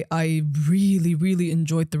 I really, really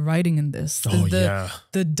enjoyed the writing in this.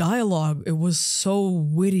 The dialogue, it was so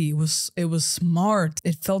witty, it was smart,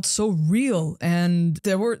 it felt so real, and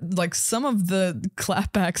there were like some of the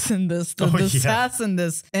clapbacks in this, the sass in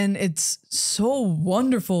this, and it's so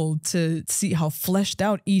wonderful to see how fleshed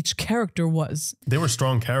out each character was. They were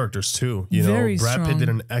strong characters too. You know, Brad Pitt did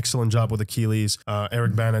an excellent job with Achilles.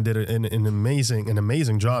 Eric Bana did an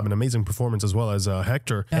amazing job, an amazing performance, as well as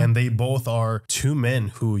Hector. And they both are two men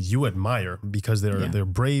who you admire because they're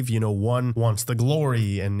brave. You know, one wants the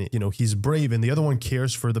glory and, you know, he's brave, and the other one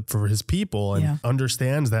cares for his people and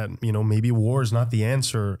understands that, you know, maybe war is not the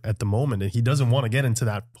answer at the moment, and he doesn't want to get into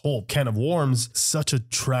that whole can of worms. Such a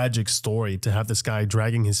tragic story to have this guy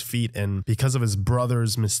dragging his feet, and because of his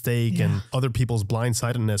brother's mistake and other people's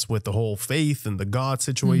blindsidedness with the whole faith and the God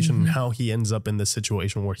situation, and how he ends up in this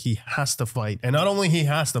situation where he has to fight. And not only he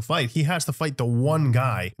has to fight the one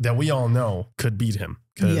guy that we all know could beat him.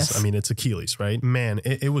 Because, I mean, it's Achilles, right? Man,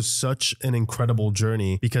 it was such an incredible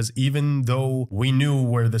journey, because even though we knew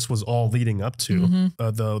where this was all leading up to,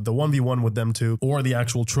 the 1v1 with them two, or the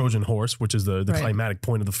actual Trojan horse, which is the climatic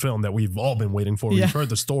point of the film that we've all been waiting for. We've heard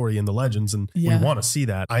the story and the legends, and we want to see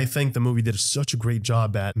that. I think the movie did such a great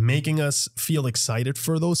job at making us feel excited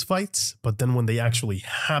for those fights, but then when they actually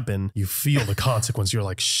happen, you feel the consequence. You're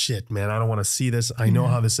like, shit, man, I don't want to see this. I know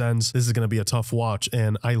how this ends. This is going to be a tough watch,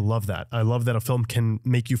 and I love that. I love that a film can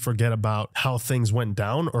make you forget about how things went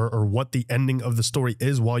down or what the ending of the story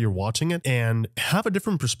is while you're watching it, and have a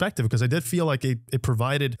different perspective, because I did feel like it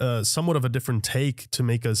provided somewhat of a different take to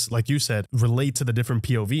make us, like you said, relate to the different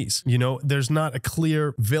POVs. You know, there's not a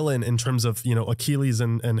clear villain in terms of, you know, Achilles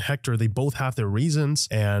and Hector. They both have their reasons,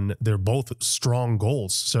 and they're both strong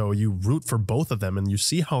goals. So you root for both of them, and you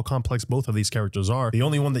see how complex both of these characters are. The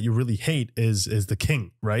only one that you really hate is the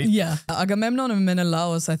king, right? Yeah. Agamemnon and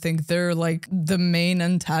Menelaus, I think they're like the main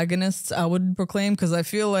antagonists, I would proclaim, because I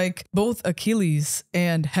feel like both Achilles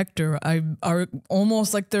and Hector are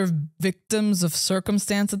almost like they're victims of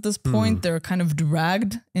circumstance at this point. They're kind of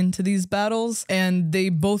dragged into these battles, and they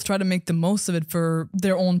both try to make the most of it for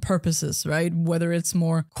their own purposes, right? Whether it's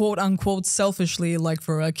more quote unquote selfishly, like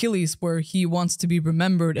for Achilles, where he wants to be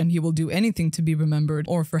remembered and he will do anything to be remembered,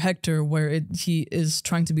 or for Hector, where he is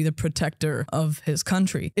trying to be the protector of his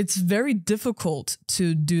country. It's very difficult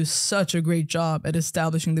to do such a great job at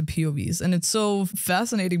establishing the POVs, and it's so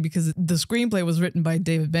fascinating because the screenplay was written by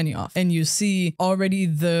David Benioff, and you see already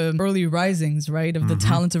the early risings, right, of the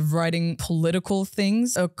talent of writing political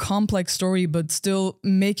things, a complex story, but still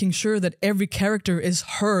making sure that every character is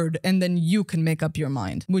heard, and then you can make up your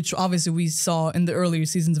mind, which obviously we saw in the earlier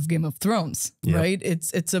seasons of Game of Thrones, right?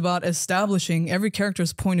 It's about establishing every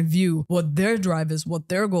character's point of view, what their drive is, what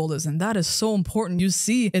their goal is, and that is so important. You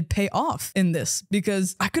see it pay off in this,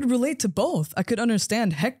 because I could relate to both. I could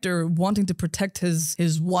understand Hector wanting to protect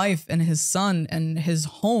his wife and his son and his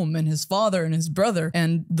home and his father and his brother,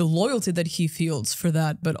 and the loyalty that he feels for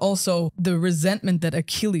that, but also the resentment that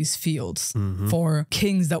Achilles feels for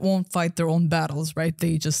kings that won't fight their own battles, right?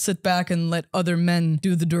 They just sit back and let other men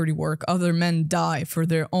do the dirty work. Other men die for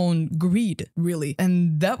their own greed, really.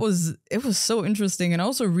 And it was so interesting. And I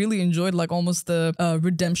also really enjoyed like almost the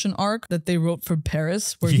redemption arc that they wrote for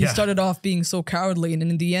Paris, where he started off being so cowardly, and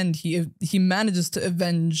in the end he manages just to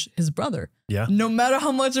avenge his brother. Yeah. No matter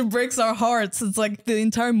how much it breaks our hearts, it's like the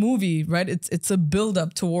entire movie, right? It's a build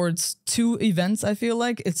up towards two events, I feel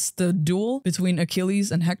like. It's the duel between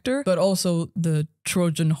Achilles and Hector, but also the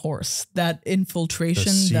Trojan horse, that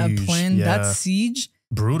infiltration, that plan, that siege.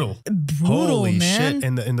 Brutal. Holy shit.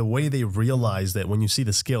 And the way they realize that when you see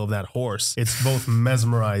the scale of that horse, it's both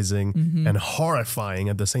mesmerizing and horrifying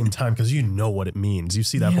at the same time, because you know what it means. You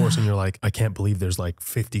see that horse and you're like, I can't believe there's like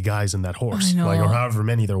 50 guys in that horse. Like, or however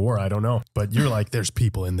many there were, I don't know. But you're like, there's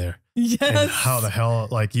people in there. Yes. And how the hell,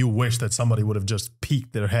 like, you wish that somebody would have just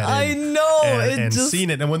peeked their head I in know. and seen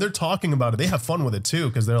it. And when they're talking about it, they have fun with it too,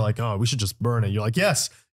 because they're like, oh, we should just burn it. You're like, yes.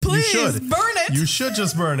 Please you should burn it. You should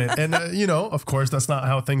just burn it. And, you know, of course, that's not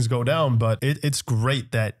how things go down. But it's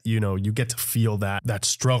great that, you know, you get to feel that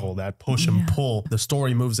struggle, that push and pull. The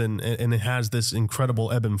story moves in and it has this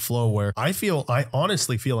incredible ebb and flow where I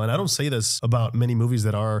honestly feel, and I don't say this about many movies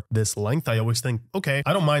that are this length. I always think, okay,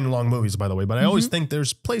 I don't mind long movies, by the way, but I always think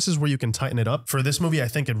there's places where you can tighten it up. For this movie, I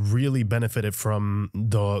think it really benefited from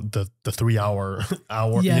the 3 hour,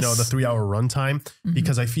 you know, the 3 hour runtime,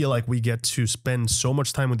 because I feel like we get to spend so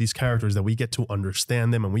much time with these characters that we get to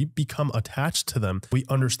understand them and we become attached to them. We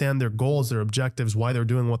understand their goals, their objectives, why they're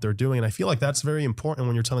doing what they're doing. And I feel like that's very important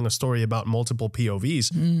when you're telling a story about multiple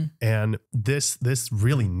POVs. And this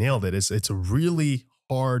really nailed it. It's a really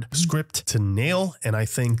hard script to nail, and I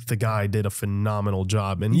think the guy did a phenomenal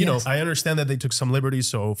job. And you know, I understand that they took some liberties,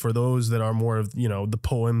 so for those that are more of, you know, the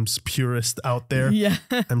poems purist out there,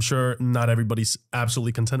 I'm sure not everybody's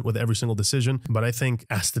absolutely content with every single decision, but I think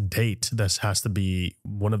as to date, this has to be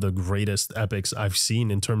one of the greatest epics I've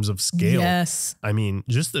seen in terms of scale. I mean,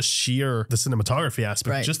 just the cinematography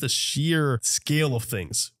aspect, just the sheer scale of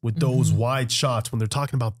things with those wide shots when they're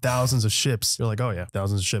talking about thousands of ships. You're like, oh yeah,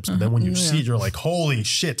 thousands of ships. And then when you see it, you're like, holy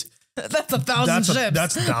shit. That's 1,000 ships.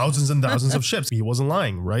 That's thousands and thousands of ships. He wasn't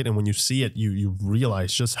lying, right? And when you see it, you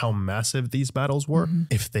realize just how massive these battles were.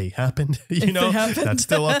 If they happened, you know, that's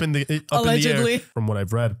still up in the air. From what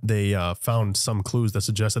I've read, they found some clues that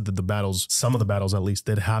suggested that some of the battles at least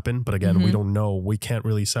did happen. But again, we don't know. We can't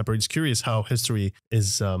really separate. It's curious how history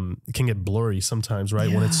is can get blurry sometimes, right?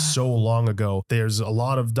 When it's so long ago, there's a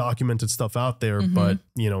lot of documented stuff out there, but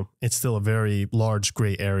you know, it's still a very large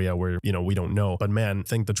gray area where, you know, we don't know. But man, I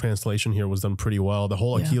think the translation here was done pretty well. The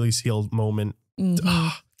whole Achilles heel moment.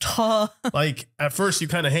 Like at first you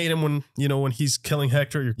kind of hate him when, you know, when he's killing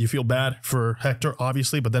Hector. You feel bad for Hector,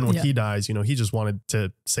 obviously, but then when he dies, you know, he just wanted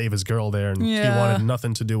to save his girl there and he wanted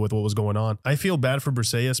nothing to do with what was going on. I feel bad for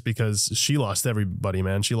Briseis because she lost everybody,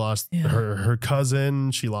 man. She lost her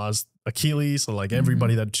cousin. She lost Achilles, so like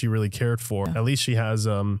everybody that she really cared for. At least she has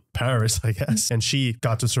Paris, I guess, and she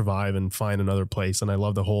got to survive and find another place. And I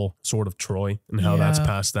love the whole Sword of Troy and how that's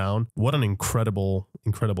passed down. What an incredible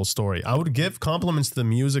story. I would give compliments to the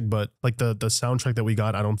music, but like the soundtrack that we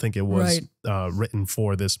got, I don't think it was written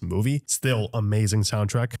for this movie. Still amazing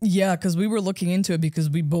soundtrack. Yeah, because we were looking into it because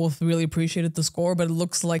we both really appreciated the score, but it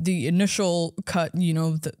looks like the initial cut, you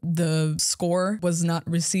know, the score was not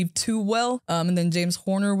received too well. And then James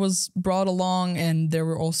Horner was brought along, and there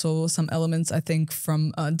were also some elements, I think,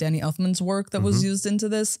 from Danny Elfman's work that was used into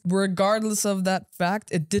this. Regardless of that fact,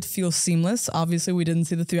 it did feel seamless. Obviously, we didn't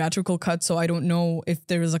see the theatrical cut, so I don't know if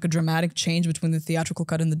there is like a dramatic change between the theatrical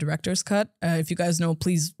cut and the director's cut. If you guys know,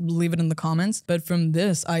 please leave it in the comments. But from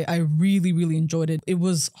this, I really, really enjoyed it. It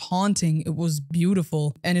was haunting. It was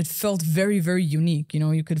beautiful. And it felt very, very unique. You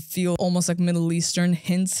know, you could feel almost like Middle Eastern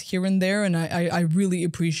hints here and there. And I really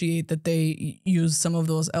appreciate that they used some of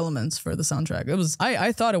those elements for the soundtrack. It was,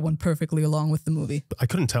 I thought it went perfectly along with the movie. I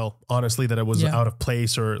couldn't tell, honestly, that it was out of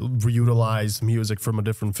place or reutilized music from a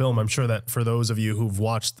different film. I'm sure that for those of you who've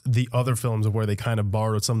watched the other films where they kind of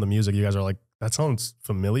borrowed some of the music, you guys are like, that sounds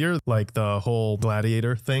familiar, like the whole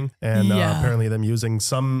Gladiator thing. And apparently them using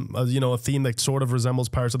some, you know, a theme that sort of resembles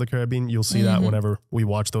Pirates of the Caribbean. You'll see that whenever we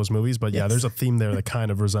watch those movies. But yeah, there's a theme there that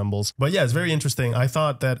kind of resembles. But yeah, it's very interesting. I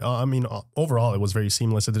thought that, I mean, overall, it was very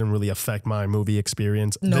seamless. It didn't really affect my movie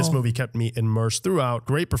experience. No. This movie kept me immersed throughout.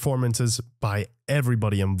 Great performances by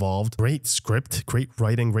everybody involved. Great script, great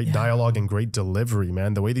writing, great dialogue, and great delivery,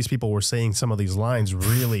 man. The way these people were saying some of these lines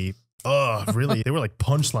really... really, they were like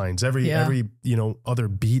punchlines. Every you know, other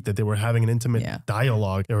beat that they were having an intimate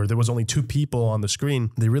dialogue, or there was only two people on the screen,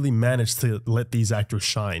 they really managed to let these actors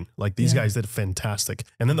shine. Like these guys did fantastic.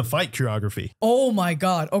 And then the fight choreography. Oh my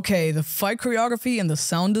god. Okay, the fight choreography and the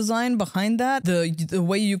sound design behind that, the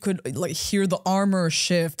way you could like hear the armor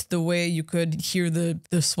shift, the way you could hear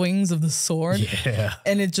the swings of the sword. Yeah.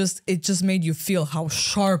 And it just made you feel how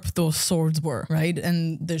sharp those swords were, right?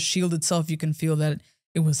 And the shield itself, you can feel that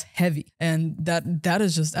it was heavy. And that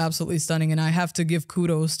is just absolutely stunning. And I have to give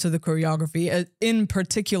kudos to the choreography, in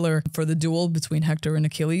particular for the duel between Hector and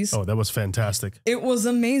Achilles. Oh, that was fantastic. It was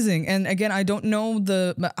amazing. And again, I don't know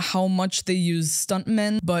how much they use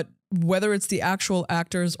stuntmen, but whether it's the actual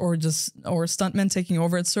actors or stuntmen taking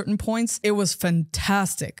over at certain points, it was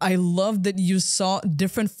fantastic. I loved that you saw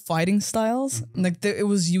different fighting styles. Like it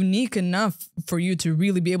was unique enough for you to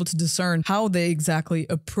really be able to discern how they exactly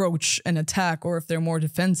approach an attack, or if they're more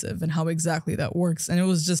defensive, and how exactly that works. And it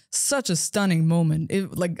was just such a stunning moment.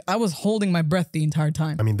 Like I was holding my breath the entire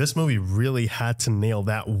time. I mean, this movie really had to nail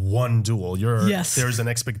that one duel. Yes. There's an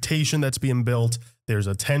expectation that's being built. There's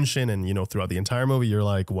a tension, and throughout the entire movie, you're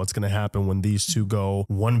like, what's going to happen when these two go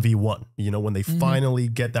 1v1? When they finally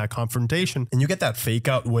get that confrontation, and you get that fake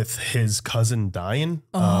out with his cousin dying,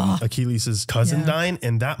 Achilles' cousin dying,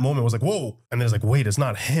 and that moment was like, whoa. And there's like, wait, it's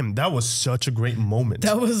not him. That was such a great moment.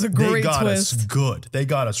 That was a great twist. They got us good. They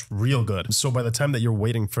got us real good. So by the time that you're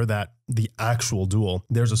waiting for the actual duel,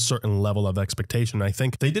 there's a certain level of expectation. I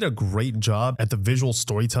think they did a great job at the visual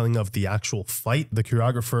storytelling of the actual fight. The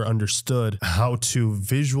choreographer understood how to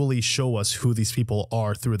visually show us who these people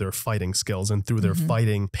are through their fighting skills and through their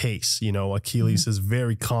fighting pace. Achilles is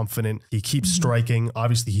very confident. He keeps striking.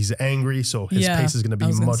 Obviously, he's angry, so his pace is going to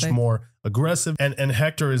be much more aggressive. And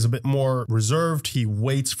Hector is a bit more reserved. He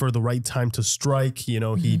waits for the right time to strike.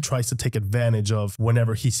 He tries to take advantage of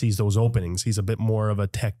whenever he sees those openings. He's a bit more of a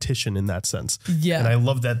tactician in that sense. Yeah. And I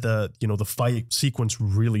love that the fight sequence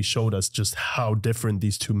really showed us just how different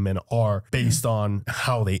these two men are based on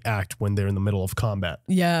how they act when they're in the middle of combat.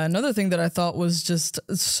 Yeah, another thing that I thought was just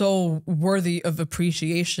so worthy of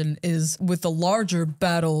appreciation is with the larger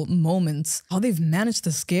battle moments, how they've managed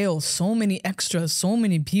to scale so many extras, so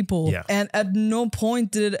many people. Yeah. And at no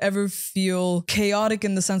point did it ever feel chaotic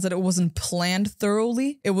in the sense that it wasn't planned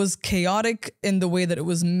thoroughly. It was chaotic in the way that it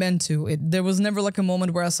was meant to. There was never like a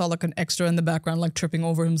moment where I saw like an extra in the background, like tripping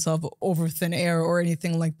over himself over thin air or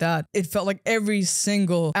anything like that. It felt like every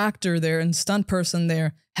single actor there and stunt person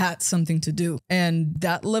there had something to do. And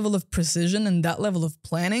that level of precision and that level of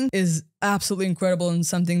planning is absolutely incredible, and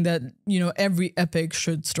something that, every epic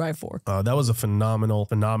should strive for. That was a phenomenal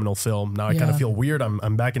film. Now I kind of feel weird.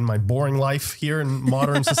 I'm back in my boring life here in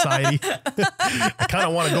modern society. I kind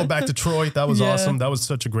of want to go back to Troy. That was awesome. That was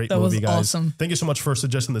such a great movie, guys. Awesome. Thank you so much for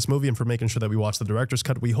suggesting this movie and for making sure that we watch the director's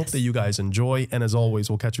cut. We hope that you guys enjoy. And as always,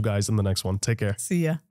 we'll catch you guys in the next one. Take care. See ya.